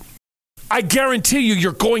afford that, I guarantee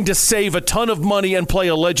you're going to save a ton of money and play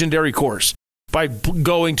a legendary course by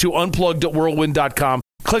going to unplugged@whirlwind.com.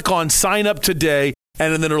 Click on sign up today,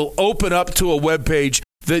 and then it'll open up to a web page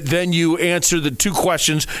that then you answer the two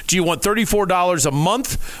questions. Do you want $34 a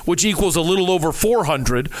month, which equals a little over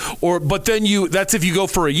 $400, but then that's if you go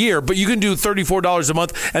for a year, but you can do $34 a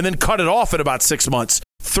month and then cut it off in about 6 months,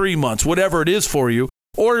 3 months, whatever it is for you.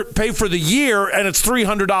 Or pay for the year, and it's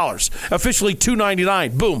 $300. Officially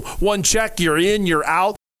 $299. Boom. One check, you're in, you're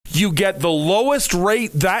out. You get the lowest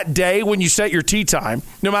rate that day when you set your tee time,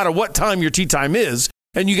 no matter what time your tee time is,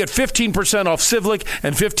 and you get 15% off Civlik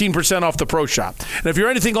and 15% off the Pro Shop. And if you're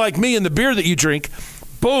anything like me and the beer that you drink,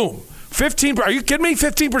 boom, 15%. Are you kidding me?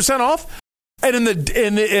 15% off? And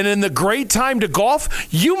in the great time to golf,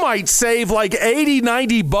 you might save like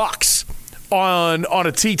 $80-90 on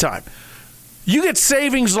a tee time. You get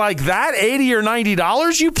savings like that, $80 or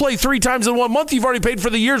 $90. You play 3 times in 1 month, you've already paid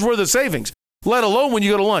for the year's worth of savings, let alone when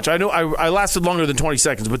you go to lunch. I know I lasted longer than 20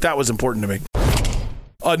 seconds, but that was important to me.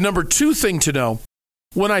 Number 2 thing to know,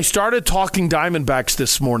 when I started talking Diamondbacks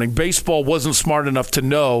this morning, baseball wasn't smart enough to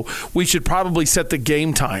know we should probably set the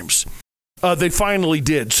game times. They finally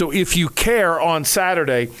did. So if you care on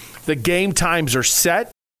Saturday, the game times are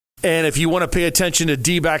set. And if you want to pay attention to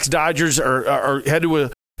D-backs Dodgers or head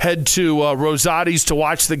head to Rosati's to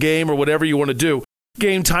watch the game or whatever you want to do.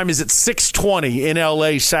 Game time is at 6:20 in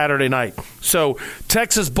L.A. Saturday night. So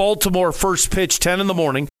Texas-Baltimore first pitch, 10 in the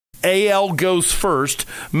morning. AL goes first.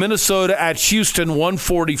 Minnesota at Houston,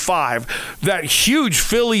 1:45. That huge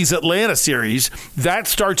Phillies-Atlanta series, that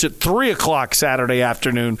starts at 3 o'clock Saturday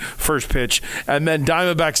afternoon, first pitch. And then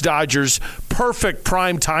Diamondbacks-Dodgers, perfect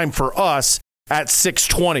prime time for us at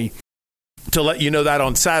 6:20. To let you know that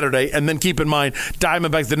on Saturday. And then keep in mind,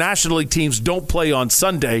 Diamondbacks, the National League teams don't play on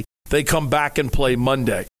Sunday. They come back and play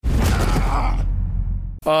Monday.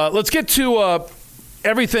 Let's get to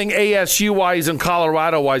everything ASU-wise and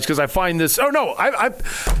Colorado-wise, because I find this. Oh, no.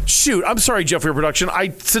 I'm sorry, Jeffrey Production.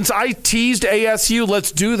 Since I teased ASU,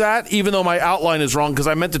 let's do that, even though my outline is wrong, because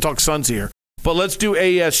I meant to talk Suns here. But let's do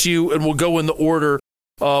ASU, and we'll go in the order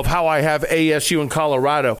of how I have ASU and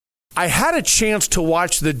Colorado. I had a chance to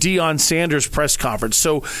watch the Deion Sanders press conference.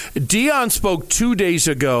 So Deion spoke 2 days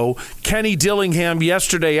ago, Kenny Dillingham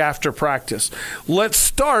yesterday after practice. Let's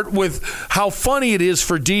start with how funny it is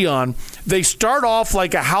for Deion. They start off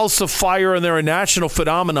like a house of fire and they're a national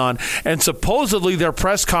phenomenon, and supposedly their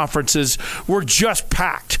press conferences were just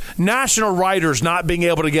packed. National writers not being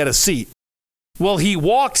able to get a seat. Well, he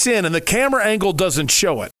walks in, and the camera angle doesn't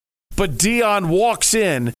show it, but Deion walks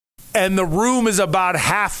in, and the room is about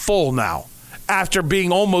half full now after being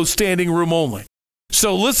almost standing room only.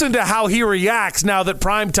 So listen to how he reacts now that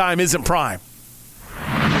prime time isn't prime.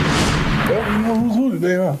 Well, you know who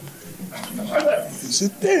they are. It's a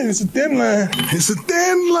thin line. It's a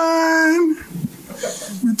thin line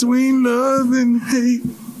between love and hate.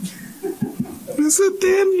 It's a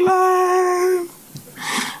thin line.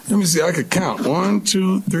 Let me see, I could count. 1,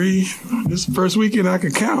 2, 3. This is the first weekend I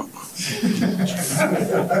could count.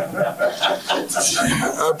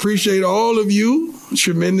 I appreciate all of you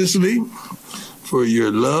tremendously for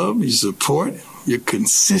your love, your support, your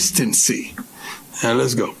consistency. Now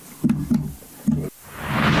let's go.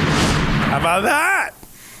 How about that?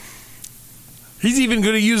 He's even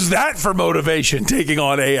going to use that for motivation, taking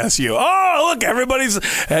on ASU. Oh, look,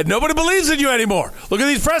 nobody believes in you anymore. Look at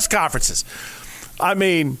these press conferences. I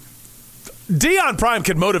mean, Deion Prime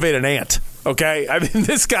could motivate an ant, okay? I mean,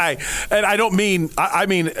 this guy, and I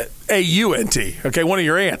mean A-U-N-T, okay, one of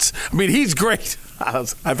your ants. I mean, he's great. I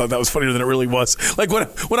thought that was funnier than it really was. Like, when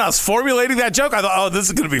I was formulating that joke, I thought, oh, this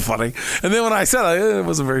is going to be funny. And then when I said it, it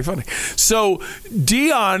wasn't very funny. So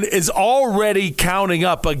Deion is already counting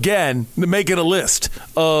up again, making a list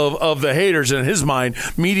of the haters in his mind,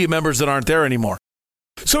 media members that aren't there anymore.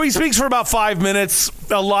 So he speaks for about 5 minutes.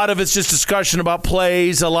 A lot of it's just discussion about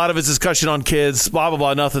plays. A lot of it's discussion on kids, blah, blah,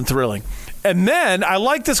 blah, nothing thrilling. And then I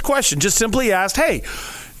like this question, just simply asked, hey,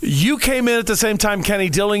 you came in at the same time Kenny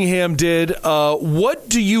Dillingham did. What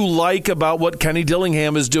do you like about what Kenny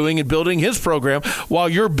Dillingham is doing and building his program while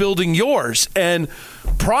you're building yours? And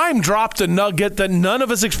Prime dropped a nugget that none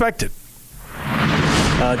of us expected.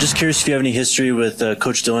 Just curious if you have any history with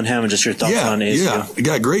Coach Dillingham and just your thoughts on ASU. Yeah, he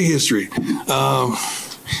got great history.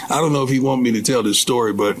 I don't know if he want me to tell this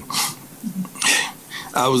story, but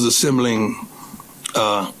I was assembling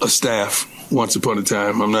a staff once upon a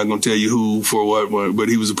time. I'm not going to tell you who, for what, but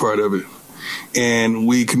he was a part of it. And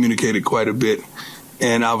we communicated quite a bit.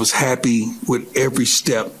 And I was happy with every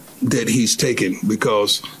step that he's taken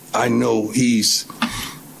because I know he's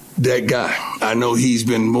that guy. I know he's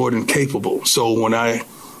been more than capable. So when I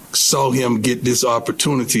saw him get this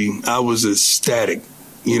opportunity, I was ecstatic.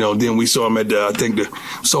 You know, then we saw him at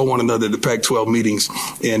saw one another at the Pac-12 meetings,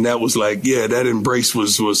 and that was like, yeah, that embrace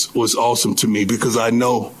was awesome to me because I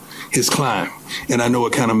know his climb, and I know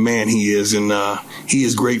what kind of man he is, and he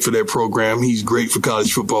is great for that program. He's great for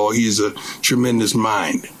college football. He is a tremendous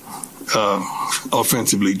mind,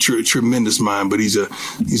 offensively, tremendous mind. But he's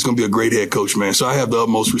going to be a great head coach, man. So I have the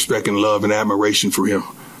utmost respect and love and admiration for him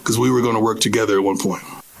because we were going to work together at one point.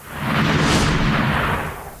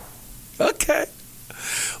 Okay.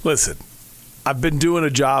 Listen, I've been doing a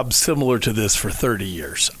job similar to this for 30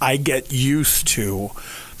 years. I get used to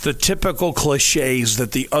the typical cliches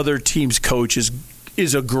that the other team's coach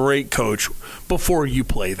is a great coach before you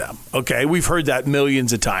play them. Okay, we've heard that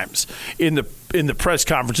millions of times in the press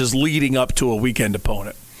conferences leading up to a weekend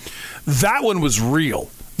opponent. That one was real.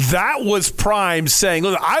 That was Prime saying,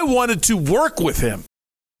 look, I wanted to work with him.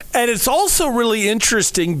 And it's also really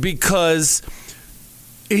interesting because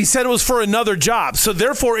he said it was for another job. So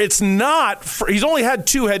therefore, it's not he's only had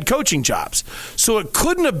 2 head coaching jobs. So it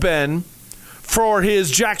couldn't have been for his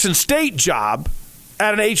Jackson State job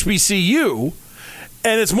at an HBCU.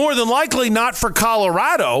 And it's more than likely not for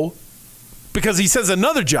Colorado because he says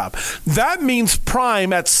another job. That means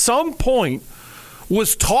Prime at some point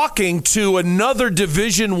was talking to another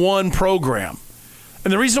Division I program.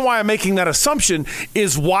 And the reason why I'm making that assumption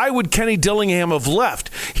is, why would Kenny Dillingham have left?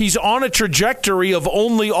 He's on a trajectory of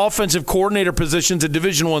only offensive coordinator positions at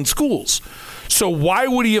Division I schools. So why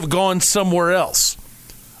would he have gone somewhere else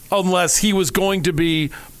unless he was going to be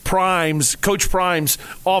Coach Prime's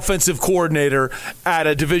offensive coordinator at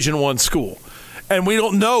a Division I school? And we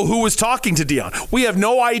don't know who was talking to Deion. We have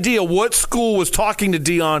no idea what school was talking to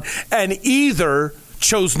Deion and either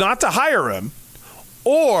chose not to hire him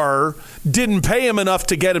or didn't pay him enough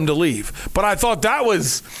to get him to leave. But I thought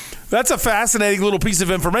that's a fascinating little piece of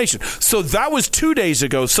information. So that was 2 days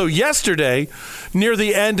ago. So yesterday, near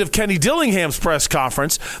the end of Kenny Dillingham's press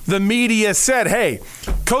conference, the media said, hey,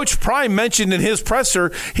 Coach Prime mentioned in his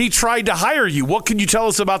presser he tried to hire you. What can you tell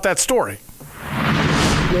us about that story?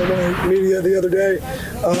 My media the other day,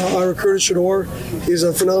 I recruited Shador. He's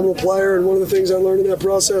a phenomenal player, and one of the things I learned in that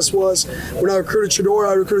process was when I recruited Shador.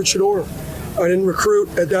 I didn't recruit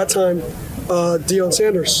at that time Deion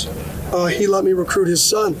Sanders. He let me recruit his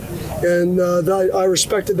son, and I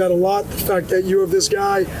respected that a lot. The fact that you have this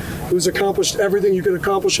guy who's accomplished everything you could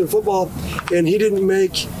accomplish in football, and he didn't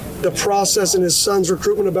make the process in his son's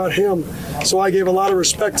recruitment about him. So I gave a lot of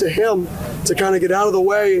respect to him to kind of get out of the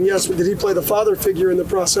way. And yes, did he play the father figure in the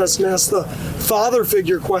process and ask the father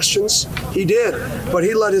figure questions? He did, but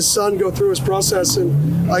he let his son go through his process,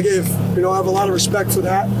 and I have a lot of respect for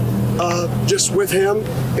that. Just with him,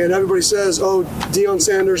 and everybody says, oh, Deion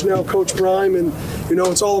Sanders now Coach Prime, and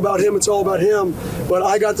it's all about him, but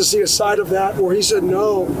I got to see a side of that where he said,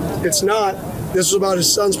 no, it's not. This was about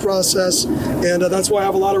his son's process, and that's why I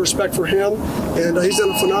have a lot of respect for him, and he's done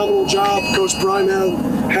a phenomenal job. Coach Prime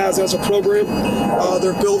has as a program.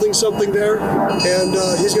 They're building something there,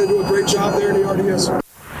 and he's going to do a great job there, and he already is.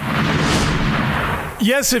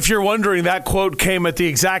 Yes, if you're wondering, that quote came at the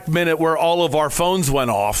exact minute where all of our phones went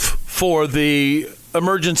off for the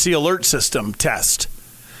emergency alert system test.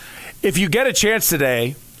 If you get a chance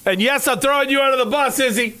today, and yes, I'm throwing you under the bus,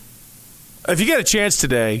 Izzy. If you get a chance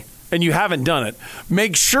today and you haven't done it,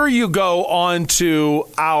 make sure you go onto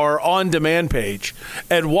our on-demand page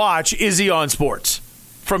and watch Izzy on Sports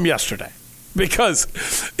from yesterday, because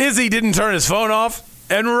Izzy didn't turn his phone off.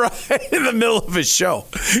 And right in the middle of his show,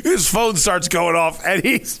 his phone starts going off, and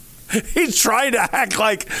he's trying to act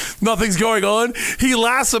like nothing's going on. He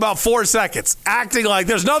lasts about 4 seconds, acting like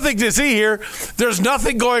there's nothing to see here. There's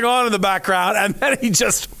nothing going on in the background. And then he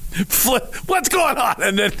just what's going on?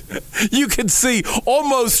 And then you can see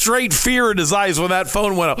almost straight fear in his eyes when that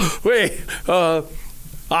phone went off. Wait, I'm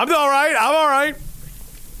all right.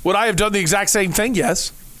 Would I have done the exact same thing?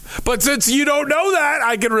 Yes. But since you don't know that,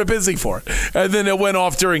 I can rip Izzy for it. And then it went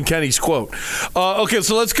off during Kenny's quote. Okay,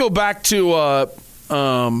 so let's go back to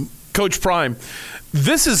Coach Prime.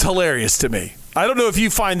 This is hilarious to me. I don't know if you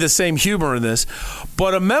find the same humor in this,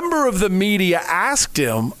 but a member of the media asked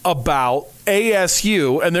him about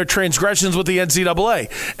ASU and their transgressions with the NCAA.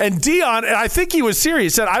 And Deion, and I think he was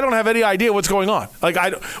serious, said, I don't have any idea what's going on.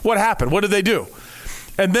 What happened? What did they do?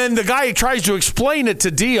 And then the guy tries to explain it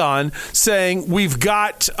to Deion, saying we've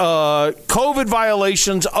got COVID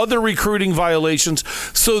violations, other recruiting violations.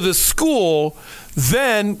 So the school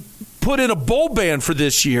then put in a bowl ban for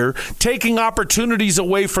this year, taking opportunities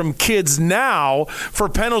away from kids now for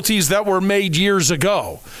penalties that were made years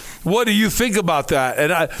ago. What do you think about that?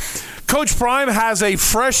 And Coach Prime has a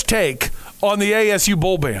fresh take on the ASU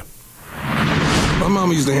bowl ban. My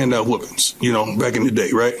mama used to hand out whoopings, back in the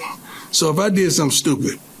day, right? So if I did something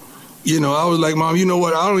stupid, I was like, Mom, you know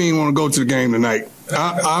what? I don't even want to go to the game tonight.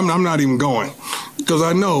 I'm not even going, because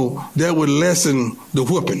I know that would lessen the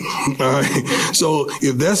whooping. All right? So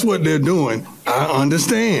if that's what they're doing, I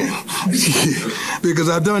understand, because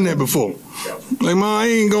I've done that before. Like, Mom, I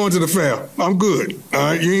ain't going to the fair. I'm good. All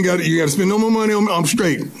right, you got to spend no more money on me. I'm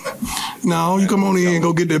straight. No, you come on in and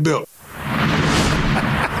go get that belt.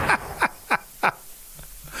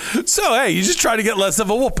 So, hey, you just try to get less of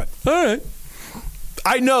a whooping. All right.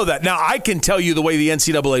 I know that. Now, I can tell you the way the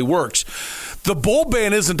NCAA works. The bowl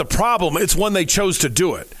ban isn't the problem. It's when they chose to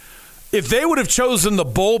do it. If they would have chosen the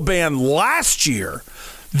bowl ban last year,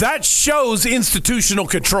 that shows institutional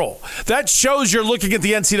control. That shows you're looking at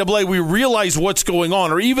the NCAA. We realize what's going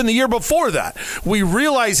on. Or even the year before that, we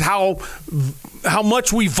realize how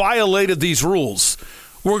much we violated these rules.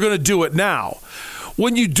 We're going to do it now.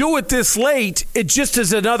 When you do it this late, it just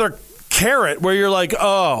is another carrot where you're like,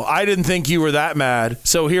 oh, I didn't think you were that mad,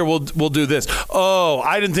 so here we'll do this. Oh,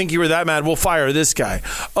 I didn't think you were that mad, we'll fire this guy.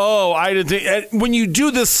 Oh, I didn't think. When you do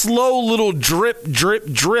this slow little drip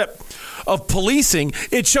of policing,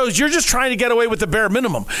 it shows you're just trying to get away with the bare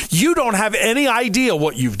minimum. You don't have any idea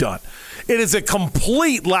what you've done. It is a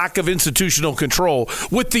complete lack of institutional control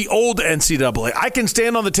with the old NCAA. I can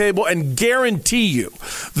stand on the table and guarantee you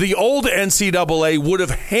the old NCAA would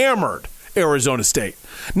have hammered Arizona State.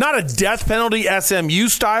 Not a death penalty SMU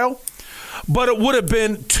style, but it would have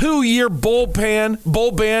been 2-year bowl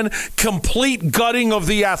ban, complete gutting of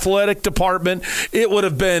the athletic department. It would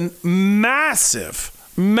have been massive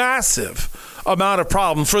amount of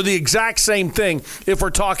problems for the exact same thing if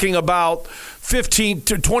we're talking about 15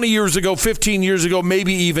 to 20 years ago, 15 years ago,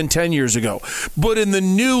 maybe even 10 years ago. But in the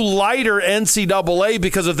new, lighter NCAA,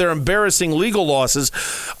 because of their embarrassing legal losses,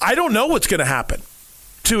 I don't know what's going to happen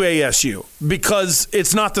to ASU because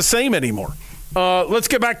it's not the same anymore. Let's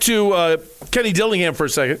get back to Kenny Dillingham for a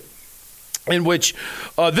second, in which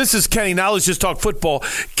this is Kenny. Now let's just talk football.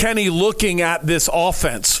 Kenny looking at this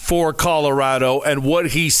offense for Colorado and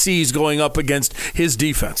what he sees going up against his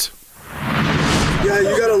defense. Yeah,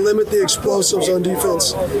 you got to limit the explosives on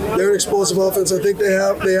defense. They're an explosive offense. I think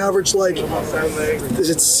they average like,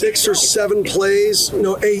 is it 6 or 7 plays?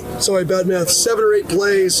 No, 8. Sorry, bad math. 7 or 8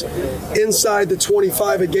 plays inside the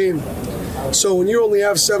 25 a game. So when you only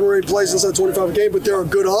have 7 or 8 plays inside 25 a game, but they're a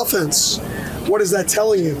good offense, what is that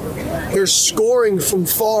telling you? They're scoring from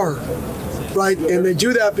far, right? And they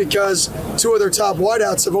do that because 2 of their top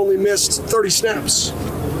wideouts have only missed 30 snaps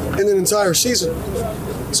in an entire season.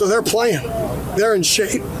 So they're playing. They're in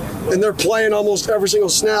shape, and they're playing almost every single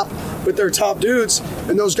snap with their top dudes,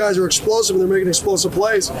 and those guys are explosive, and they're making explosive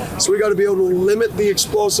plays. So we got to be able to limit the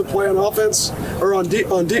explosive play on offense, or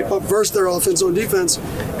versus their offense on defense.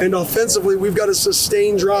 And offensively, we've got to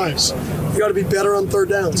sustain drives. We got to be better on third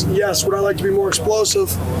downs. Yes. Would I like to be more explosive?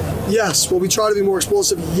 Yes. Will we try to be more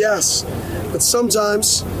explosive? Yes. But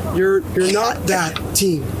sometimes you're not that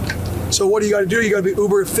team. So what do you got to do? You got to be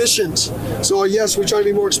uber efficient. So yes, we try to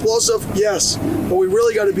be more explosive. Yes, what we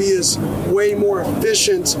really got to be is way more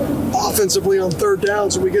efficient offensively on third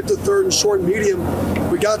downs. When we get to third and short and medium,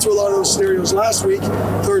 we got to a lot of those scenarios last week,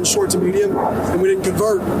 third and short to medium, and we didn't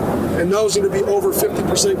convert. And those are going to be over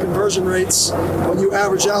 50% conversion rates when you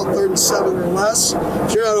average out 3rd and 7 or less.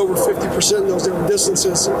 If you're not over 50% in those different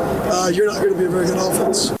distances, you're not going to be a very good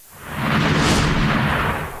offense.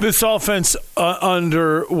 This offense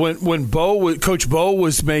under when Coach Bo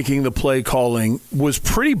was making the play calling was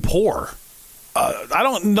pretty poor. I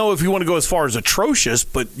don't know if you want to go as far as atrocious,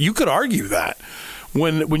 but you could argue that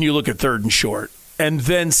when you look at 3rd and short. And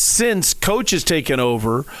then since Coach has taken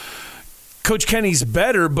over, Coach Kenny's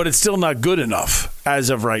better, but it's still not good enough as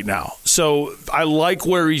of right now. So I like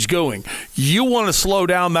where he's going. You want to slow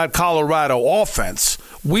down that Colorado offense.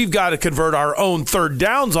 We've got to convert our own third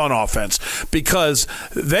downs on offense because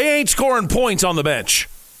they ain't scoring points on the bench.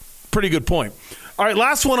 Pretty good point. All right,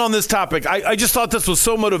 last one on this topic. I just thought this was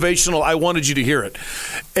so motivational, I wanted you to hear it.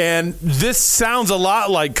 And this sounds a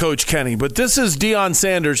lot like Coach Kenny, but this is Deion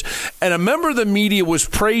Sanders. And a member of the media was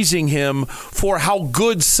praising him for how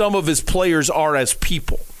good some of his players are as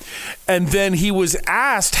people. And then he was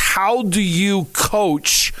asked, how do you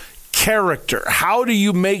coach character? How do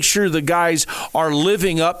you make sure the guys are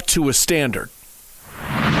living up to a standard?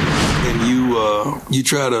 And you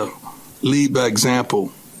try to lead by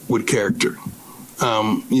example with character.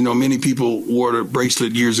 Many people wore the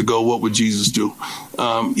bracelet years ago. What would Jesus do?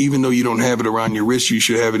 Even though you don't have it around your wrist, you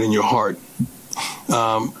should have it in your heart.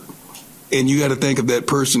 And you got to think of that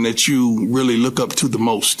person that you really look up to the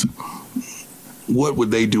most. What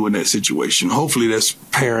would they do in that situation? Hopefully that's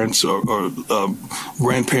parents or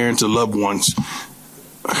grandparents or loved ones.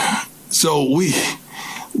 So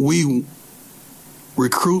we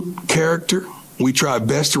recruit character. We try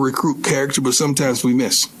best to recruit character, but sometimes we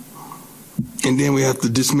miss. And then we have to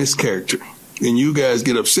dismiss character. And you guys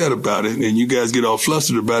get upset about it, and you guys get all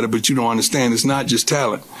flustered about it, but you don't understand it's not just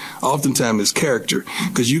talent. Oftentimes it's character,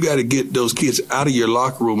 because you got to get those kids out of your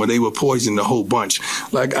locker room or they will poison the whole bunch.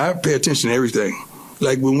 Like, I pay attention to everything.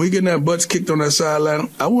 Like, when we get our butts kicked on that sideline,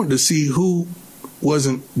 I wanted to see who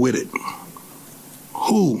wasn't with it,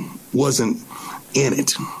 who wasn't in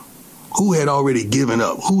it, who had already given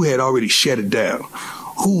up, who had already shut it down,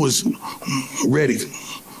 who was ready,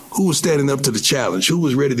 who was standing up to the challenge, who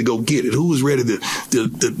was ready to go get it, who was ready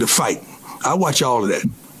to fight. I watch all of that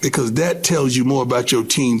because that tells you more about your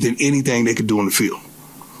team than anything they could do on the field.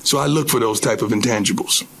 So I look for those type of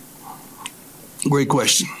intangibles. Great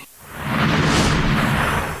question.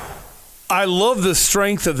 I love the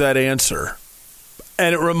strength of that answer.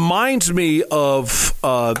 And it reminds me of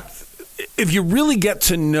if you really get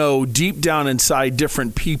to know deep down inside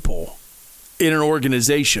different people in an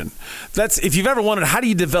organization, that's, if you've ever wondered, how do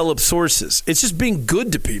you develop sources? It's just being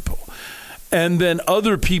good to people. And then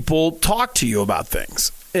other people talk to you about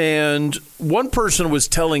things. And one person was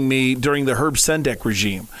telling me during the Herb Sendek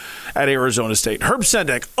regime at Arizona State. Herb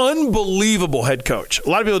Sendek, unbelievable head coach. A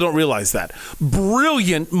lot of people don't realize that.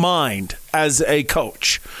 Brilliant mind as a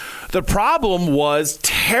coach. The problem was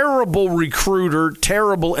terrible recruiter,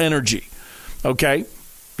 terrible energy. Okay?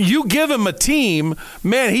 You give him a team,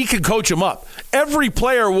 man, he can coach them up. Every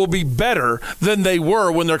player will be better than they were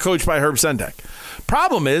when they're coached by Herb Sendek.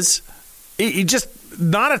 Problem is, he just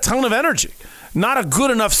not a ton of energy. Not a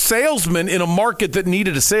good enough salesman in a market that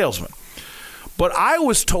needed a salesman. But I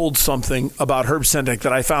was told something about Herb Sendek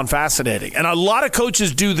that I found fascinating. And a lot of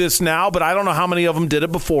coaches do this now, but I don't know how many of them did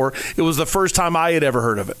it before. It was the first time I had ever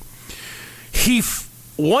heard of it. He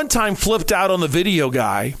one time flipped out on the video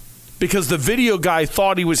guy because the video guy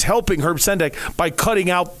thought he was helping Herb Sendek by cutting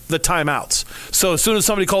out the timeouts. So as soon as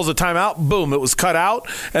somebody calls a timeout, boom, it was cut out,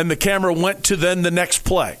 and the camera went to then the next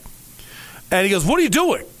play. And he goes, "What are you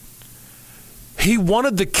doing?" He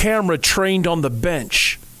wanted the camera trained on the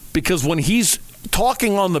bench because when he's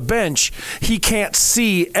talking on the bench, he can't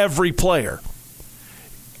see every player.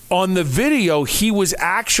 On the video, he was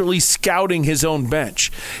actually scouting his own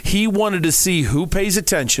bench. He wanted to see who pays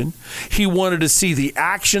attention. He wanted to see the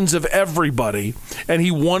actions of everybody, and he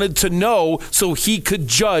wanted to know so he could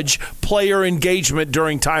judge player engagement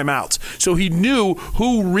during timeouts. So he knew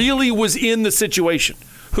who really was in the situation,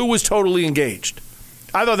 who was totally engaged.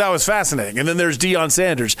 I thought that was fascinating. And then there's Deion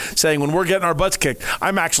Sanders saying, when we're getting our butts kicked,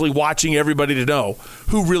 I'm actually watching everybody to know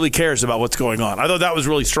who really cares about what's going on. I thought that was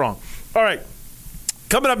really strong. All right.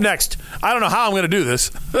 Coming up next, I don't know how I'm going to do this,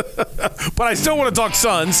 but I still want to talk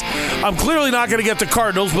Suns. I'm clearly not going to get the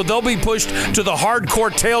Cardinals, but they'll be pushed to the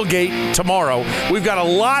hardcore tailgate tomorrow. We've got a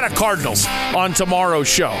lot of Cardinals on tomorrow's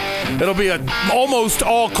show. It'll be almost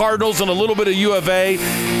all Cardinals and a little bit of U of A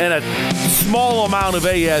and a small amount of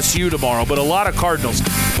ASU tomorrow, but a lot of Cardinals.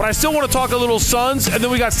 But I still want to talk a little Suns, and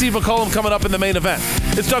then we got Steve McCollum coming up in the main event.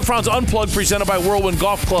 It's Doug Franz Unplugged, presented by Whirlwind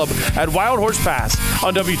Golf Club at Wild Horse Pass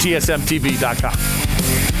on WTSMTV.com.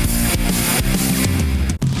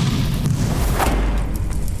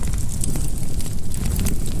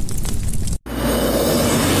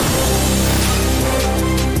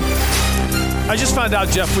 I just found out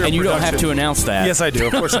Jeff Weir And you production. don't have to announce that. Yes, I do.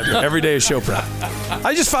 Of course I do. Every day is show prep.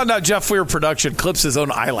 I just found out Jeff Weir production clips his own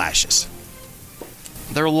eyelashes.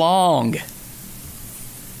 They're long.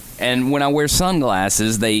 And when I wear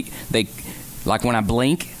sunglasses, they like when I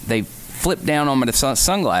blink, they flip down on my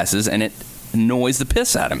sunglasses, and it annoys the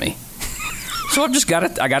piss out of me. So I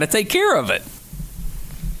got to take care of it.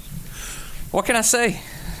 What can I say?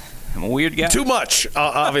 I'm a weird guy. Too much,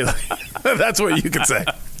 obviously. That's what you can say.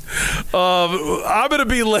 I'm going to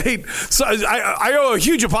be late. So I owe a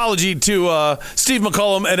huge apology to Steve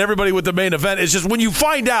McCollum and everybody with the main event. It's just when you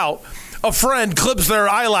find out a friend clips their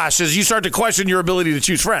eyelashes, you start to question your ability to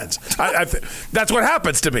choose friends. That's what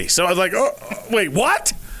happens to me. So I was like, oh, wait,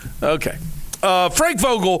 what? Okay. Frank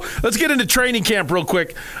Vogel, let's get into training camp real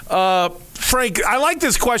quick. Frank, I like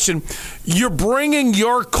this question. You're bringing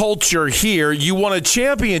your culture here. You won a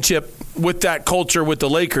championship with that culture with the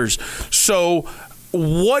Lakers. So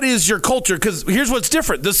what is your culture? Because here's what's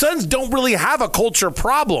different. The Suns don't really have a culture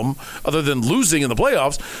problem other than losing in the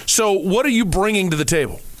playoffs. So what are you bringing to the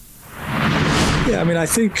table? Yeah, I mean, I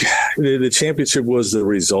think the championship was the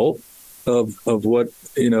result of what,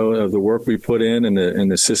 of the work we put in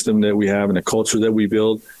and the system that we have and the culture that we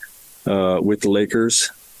build with the Lakers.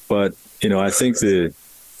 But, I think the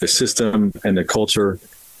system and the culture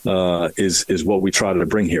is what we try to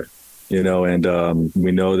bring here. And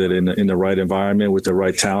we know that in the right environment with the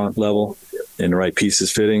right talent level and the right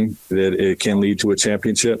pieces fitting, that it can lead to a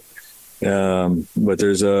championship. But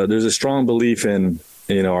there's a strong belief in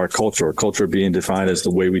our culture being defined as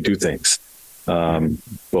the way we do things,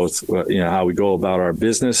 both how we go about our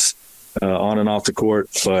business on and off the court,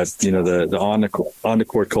 but the on the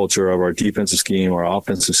court culture of our defensive scheme, our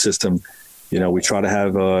offensive system. We try to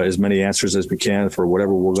have as many answers as we can for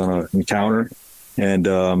whatever we're going to encounter. And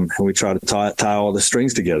we try to tie all the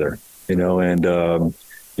strings together, and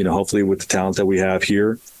hopefully with the talent that we have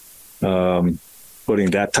here,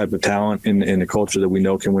 putting that type of talent in the culture that we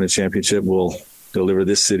know can win a championship will deliver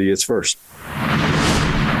this city its first.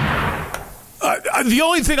 The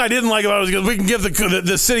only thing I didn't like about it was we can give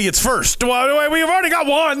the city its first. Well, we've already got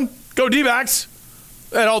one. Go D-backs.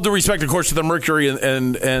 And all due respect, of course, to the Mercury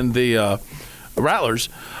and the Rattlers.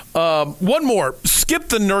 One more. Skip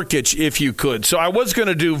the Nurkic if you could. So I was going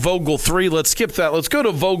to do Vogel 3. Let's skip that. Let's go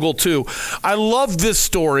to Vogel 2. I love this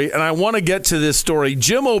story, and I want to get to this story.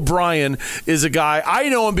 Jim O'Brien is a guy. I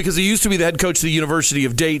know him because he used to be the head coach of the University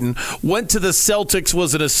of Dayton, went to the Celtics,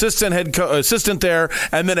 was an assistant there,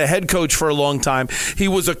 and then a head coach for a long time. He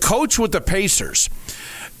was a coach with the Pacers.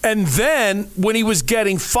 And then when he was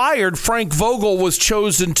getting fired, Frank Vogel was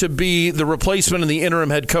chosen to be the replacement and the interim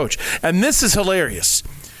head coach. And this is hilarious.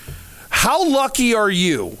 How lucky are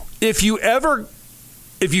you if you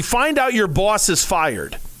find out your boss is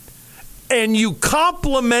fired and you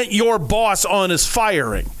compliment your boss on his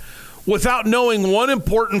firing without knowing one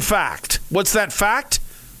important fact? What's that fact?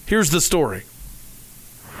 Here's the story.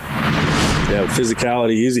 Yeah,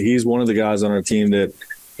 physicality. He's one of the guys on our team that,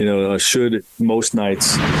 should most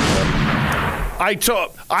nights. I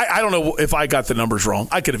don't know if I got the numbers wrong.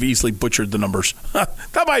 I could have easily butchered the numbers.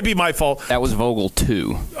 That might be my fault. That was Vogel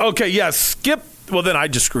 2. Okay, yeah, skip. Well, then I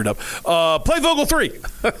just screwed up. Play Vogel 3.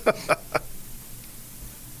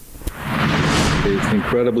 It's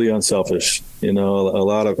incredibly unselfish. A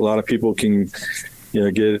lot of people can,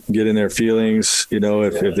 get in their feelings.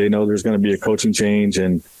 If they know there's going to be a coaching change,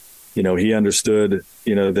 and he understood,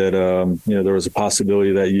 that there was a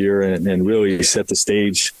possibility that year, and really set the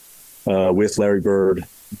stage with Larry Bird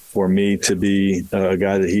for me to be a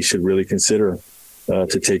guy that he should really consider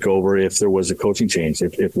to take over if there was a coaching change,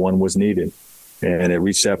 if one was needed. And it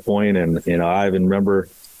reached that point, and I even remember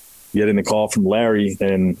getting the call from Larry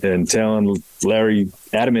and telling Larry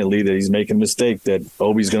adamantly that he's making a mistake, that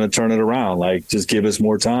Obi's going to turn it around. Like, just give us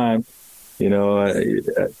more time.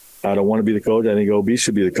 I don't want to be the coach. I think Obi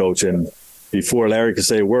should be the coach. And before Larry could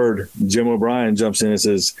say a word, Jim O'Brien jumps in and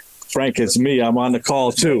says, "Frank, it's me. I'm on the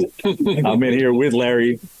call too. I'm in here with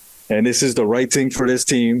Larry, and this is the right thing for this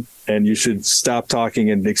team, and you should stop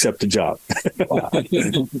talking and accept the job."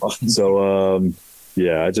 So,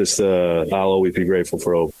 I'll always be grateful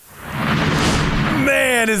for Obi.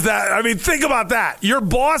 Man, think about that. Your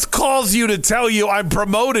boss calls you to tell you, "I'm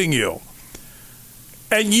promoting you."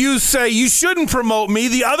 And you say, "You shouldn't promote me.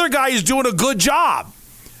 The other guy is doing a good job."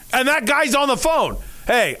 And that guy's on the phone.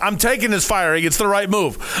 "Hey, I'm taking this firing. It's the right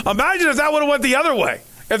move." Imagine if that would have went the other way.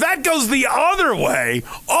 If that goes the other way,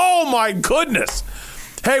 oh my goodness.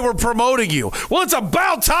 "Hey, we're promoting you." Well, it's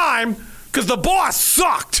about time, because the boss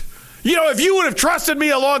sucked. If you would have trusted me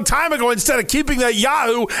a long time ago instead of keeping that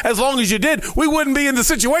Yahoo as long as you did, we wouldn't be in the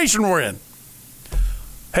situation we're in.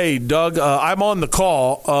 Hey, Doug, I'm on the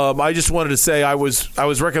call. I just wanted to say I was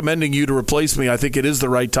recommending you to replace me. I think it is the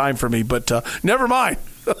right time for me, but never mind.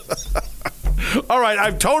 All right,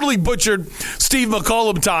 I've totally butchered Steve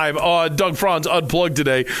McCollum time on Doug Franz Unplugged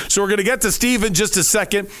today. So we're going to get to Steve in just a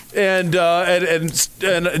second. And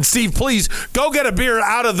Steve, please go get a beer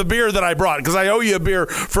out of the beer that I brought, because I owe you a beer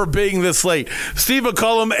for being this late. Steve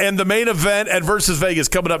McCollum and the main event at Versus Vegas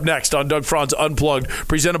coming up next on Doug Franz Unplugged,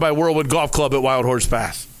 presented by Whirlwind Golf Club at Wild Horse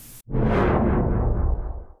Pass.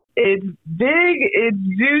 It's big, it's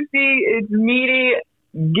juicy, it's meaty.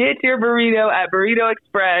 Get your burrito at Burrito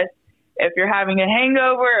Express. If you're having a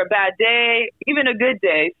hangover, a bad day, even a good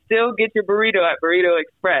day, still get your burrito at Burrito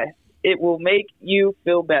Express. It will make you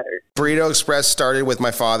feel better. Burrito Express started with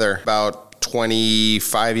my father about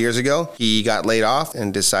 25 years ago. He got laid off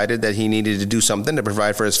and decided that he needed to do something to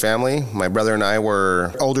provide for his family. My brother and I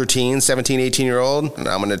were older teens, 17, 18-year-old, and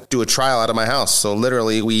I'm going to do a trial out of my house. So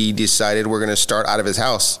literally, we decided we're going to start out of his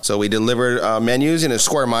house. So we delivered menus in a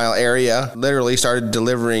square mile area, literally started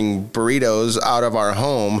delivering burritos out of our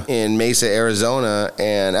home in Mesa, Arizona.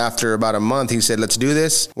 And after about a month, he said, "Let's do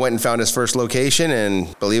this." Went and found his first location,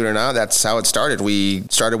 and believe it or not, that's how it started. We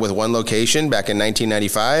started with one location back in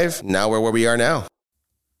 1995. Now we're where we are now.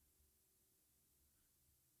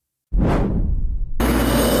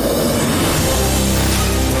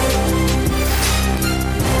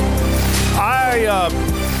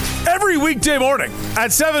 Every weekday morning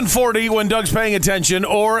at 7:40 when Doug's paying attention,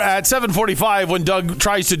 or at 7:45 when Doug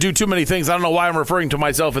tries to do too many things. I don't know why I'm referring to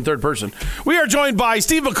myself in third person. We are joined by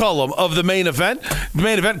Steve McCollum of the main event. The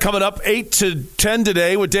main event coming up 8 to 10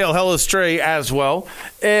 today with Dale Hellestray as well.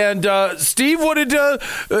 And Steve, how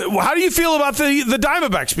do you feel about the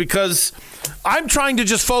Diamondbacks? Because I'm trying to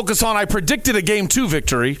just focus on, I predicted a Game 2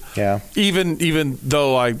 victory. Yeah. Even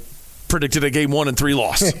though I predicted a game 1 and 3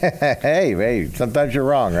 loss. hey, sometimes you're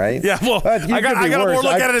wrong, right? Yeah, well, I got to more look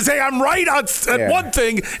at it and say I'm right at one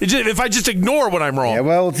thing if I just ignore when I'm wrong. Yeah,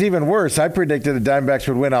 well, it's even worse. I predicted the Diamondbacks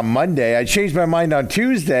would win on Monday. I changed my mind on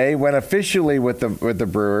Tuesday, went officially with the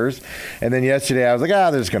Brewers, and then yesterday I was like,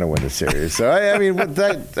 they're just going to win the series. So I mean,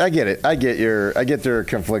 I get it. I get their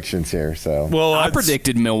conflictions here. So well, I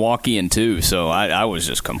predicted Milwaukee in 2, so I was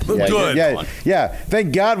just completely good. Yeah.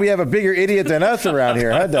 Thank God we have a bigger idiot than us around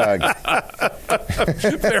here, huh, Doug?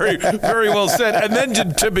 Very, very well said. And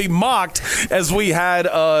then to be mocked, as we had,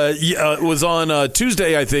 was on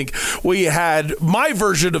Tuesday, I think, we had my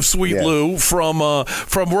version of Sweet Lou from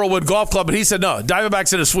Whirlwind Golf Club, and he said, no,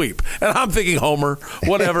 Diamondbacks in a sweep. And I'm thinking, Homer,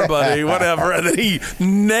 whatever, buddy, whatever. And then he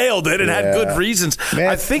nailed it and had good reasons. Man,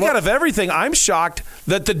 I think out of everything, I'm shocked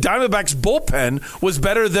that the Diamondbacks bullpen was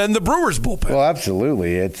better than the Brewers bullpen. Well,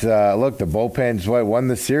 absolutely. It's look, the bullpen's what won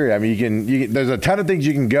the series. I mean, you can there's a ton of things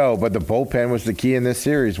you can go, but the bullpen was the key in this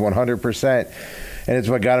series, 100%, and it's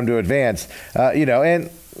what got them to advance. And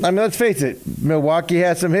I mean, let's face it, Milwaukee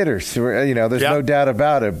has some hitters. There's no doubt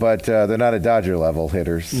about it, but they're not a Dodger level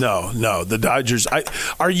hitters. No, the Dodgers.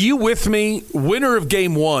 Are you with me? Winner of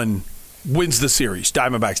Game 1 wins the series.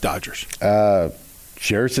 Diamondbacks, Dodgers.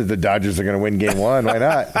 Sure, said the Dodgers are going to win Game 1. Why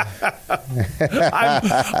not?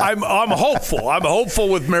 I'm hopeful. I'm hopeful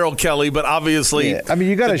with Merrill Kelly, but obviously, I mean,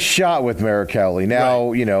 you got a shot with Merrill Kelly.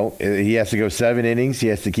 Now, he has to go 7 innings. He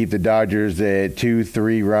has to keep the Dodgers at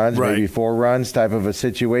 2-3 runs, maybe 4 runs, type of a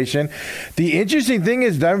situation. The interesting thing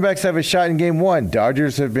is, Diamondbacks have a shot in Game 1.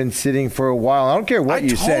 Dodgers have been sitting for a while. I don't care what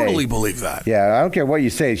you say. I totally believe that. Yeah, I don't care what you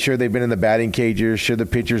say. Sure, they've been in the batting cages. Sure, the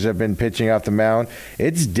pitchers have been pitching off the mound.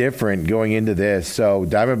 It's different going into this. So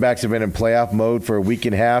Diamondbacks have been in playoff mode for a week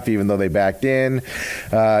and a half, even though they backed in.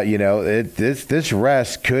 This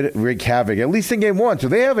rest could wreak havoc, at least in Game 1. So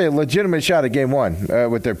they have a legitimate shot at Game 1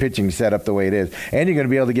 with their pitching set up the way it is. And you're going to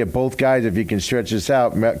be able to get both guys if you can stretch this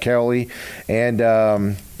out, Kelly and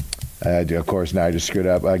of course, now I just screwed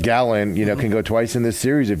up. Gallen, can go twice in this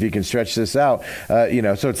series if you can stretch this out.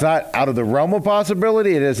 So it's not out of the realm of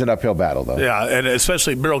possibility. It is an uphill battle, though. Yeah, and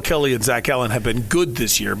especially Merrill Kelly and Zach Gallen have been good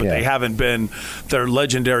this year, but they haven't been their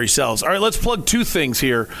legendary selves. All right, let's plug 2 things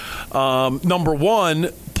here. Number 1,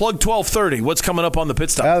 plug 12:30. What's coming up on the pit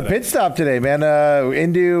stop today? The pit stop today, man.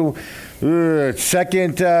 Into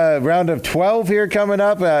second round of 12 here coming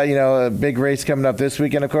up. A big race coming up this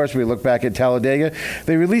weekend, of course. We look back at Talladega.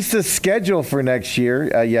 They released the schedule for next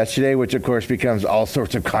year yesterday, which, of course, becomes all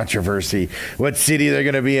sorts of controversy. What city they're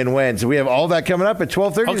going to be in when. So we have all that coming up at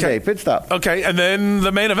 12:30 today, pit stop. Okay, and then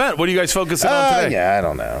the main event. What are you guys focusing on today? Yeah, I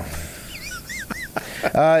don't know.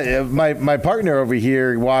 My partner over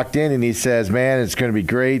here walked in and he says, "Man, it's going to be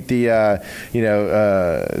great. The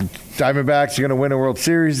Diamondbacks are going to win a World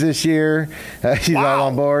Series this year." He's all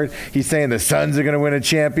on board. He's saying the Suns are going to win a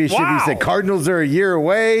championship. He said Cardinals are a year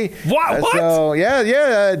away. What? So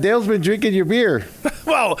Dale's been drinking your beer.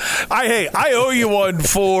 Well, I owe you one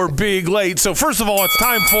for being late. So first of all, it's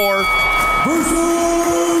time for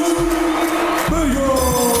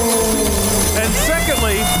and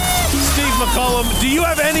secondly, Steve McCollum, do you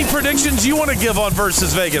have any predictions you want to give on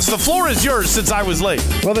versus Vegas? The floor is yours since I was late.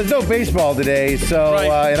 Well, there's no baseball today, so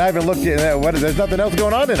and I haven't looked at there's nothing else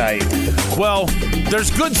going on tonight. Well,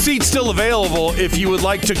 there's good seats still available if you would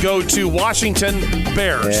like to go to Washington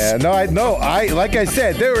Bears. Yeah, like I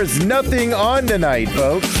said, there is nothing on tonight,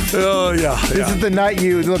 folks. Oh, yeah. This is the night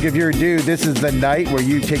if you're a dude, this is the night where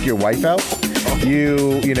you take your wife out.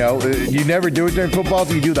 You never do it during football,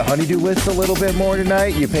 so you do the honey-do list a little bit more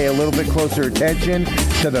tonight. You pay a little bit closer attention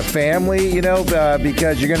to the family,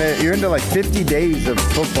 because you're into like 50 days of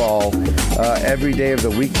football every day of the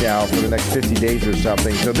week now for the next 50 days or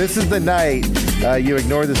something. So this is the night you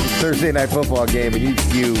ignore this Thursday night football game and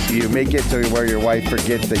you make it to where your wife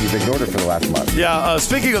forgets that you've ignored it for the last month. Yeah,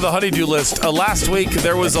 speaking of the honey-do list, last week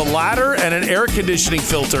there was a ladder and an air conditioning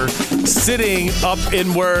filter sitting up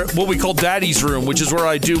in what we call Daddy's room, which is where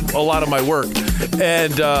I do a lot of my work.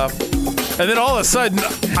 And then all of a sudden,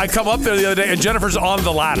 I come up there the other day, and Jennifer's on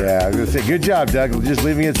the ladder. Yeah, I was going to say, good job, Doug, just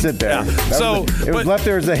leaving it sit there. Yeah. It was left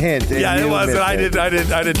there as a hint. Yeah, it was, and I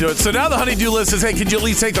didn't do it. So now the honey-do list is, hey, could you at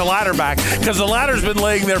least take the ladder back? Because the ladder's been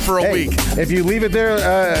laying there for a week. If you leave it there,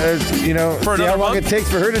 for see how long it takes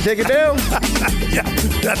for her to take it down. Yeah,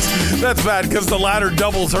 that's bad because the ladder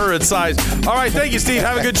doubles her in size. All right, thank you, Steve.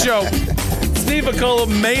 Have a good show. Steve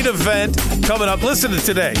McCollum, main event coming up. Listen to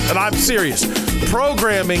today, and I'm serious.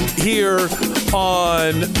 Programming here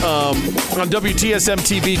on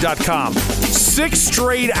WTSMTV.com. 6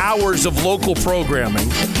 straight hours of local programming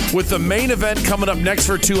with the main event coming up next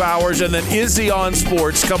for 2 hours, and then Izzy on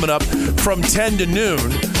Sports coming up from 10 to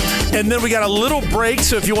noon. And then we got a little break,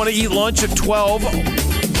 so if you want to eat lunch at 12,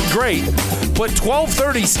 great. But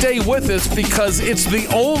 12:30, stay with us because it's the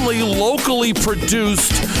only locally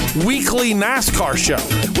produced weekly NASCAR show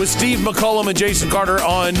with Steve McCullum and Jason Carter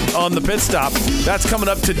on the Pit Stop. That's coming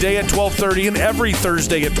up today at 12:30 and every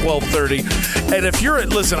Thursday at 12:30. And if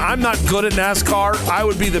listen, I'm not good at NASCAR. I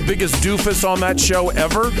would be the biggest doofus on that show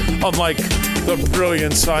ever. I'm like the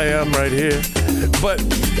brilliance I am right here. But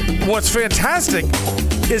what's fantastic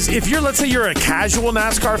is if let's say you're a casual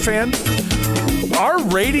NASCAR fan, our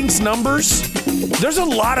ratings numbers, there's a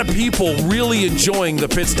lot of people really enjoying the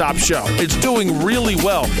Pit Stop show. It's doing really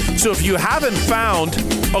well. So if you haven't found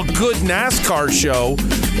a good NASCAR show,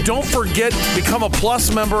 don't forget, become a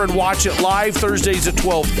Plus member and watch it live Thursdays at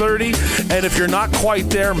 12:30. And if you're not quite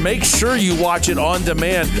there, make sure you watch it on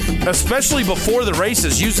demand, especially before the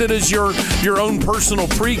races. Use it as your own personal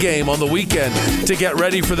pregame on the weekend to get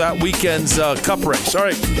ready for that weekend's Cup race. All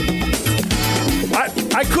right.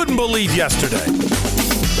 I couldn't believe yesterday.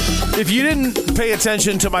 If you didn't pay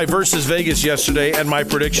attention to my versus Vegas yesterday and my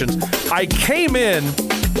predictions, I came in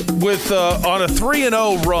with on a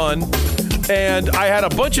 3-0 run, and I had a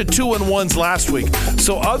bunch of 2-1s last week.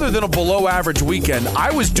 So other than a below average weekend,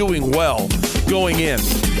 I was doing well going in.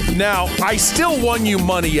 Now, I still won you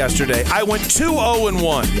money yesterday. I went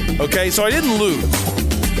 2-0-1, okay? So I didn't lose.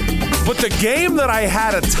 But the game that I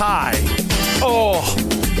had a tie,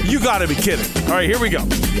 you got to be kidding. All right, here we go.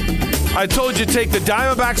 I told you to take the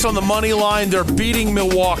Diamondbacks on the money line. They're beating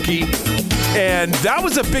Milwaukee. And that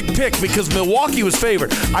was a big pick because Milwaukee was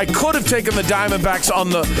favored. I could have taken the Diamondbacks on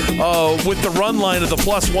the with the run line of the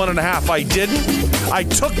 +1.5. I didn't. I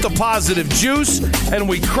took the positive juice, and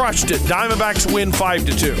we crushed it. Diamondbacks win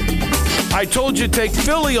 5-2. I told you to take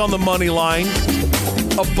Philly on the money line.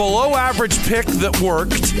 A below-average pick that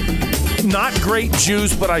worked. Not great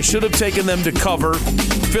juice, but I should have taken them to cover.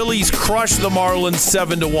 Phillies crushed the Marlins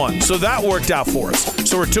 7-1. So that worked out for us.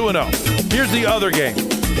 So we're 2-0. Here's the other game.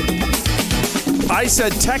 I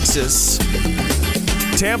said Texas,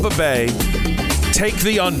 Tampa Bay, take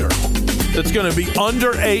the under. That's going to be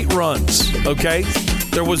under 8 runs, okay?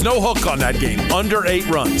 There was no hook on that game. Under 8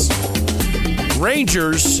 runs.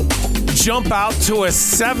 Rangers jump out to a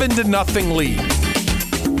 7-0 lead.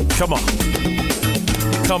 Come on.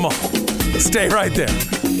 Come on. Stay right there.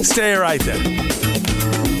 Stay right there.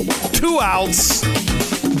 2 outs.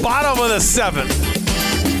 Bottom of the 7th.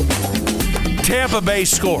 Tampa Bay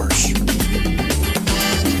scores.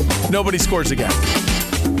 Nobody scores again.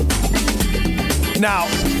 Now,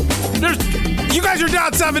 you guys are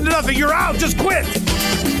down 7-0. You're out. Just quit.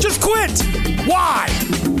 Just quit. Why?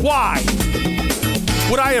 Why?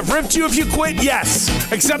 Would I have ripped you if you quit? Yes.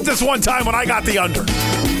 Except this one time when I got the under.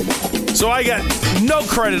 So I get no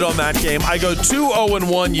credit on that game. I go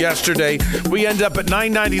 2-0-1 yesterday. We end up at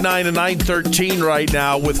 999 and 913 right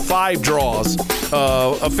now with 5 draws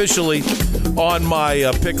officially on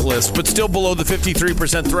my pick list, but still below the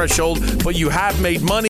 53% threshold. But you have made money.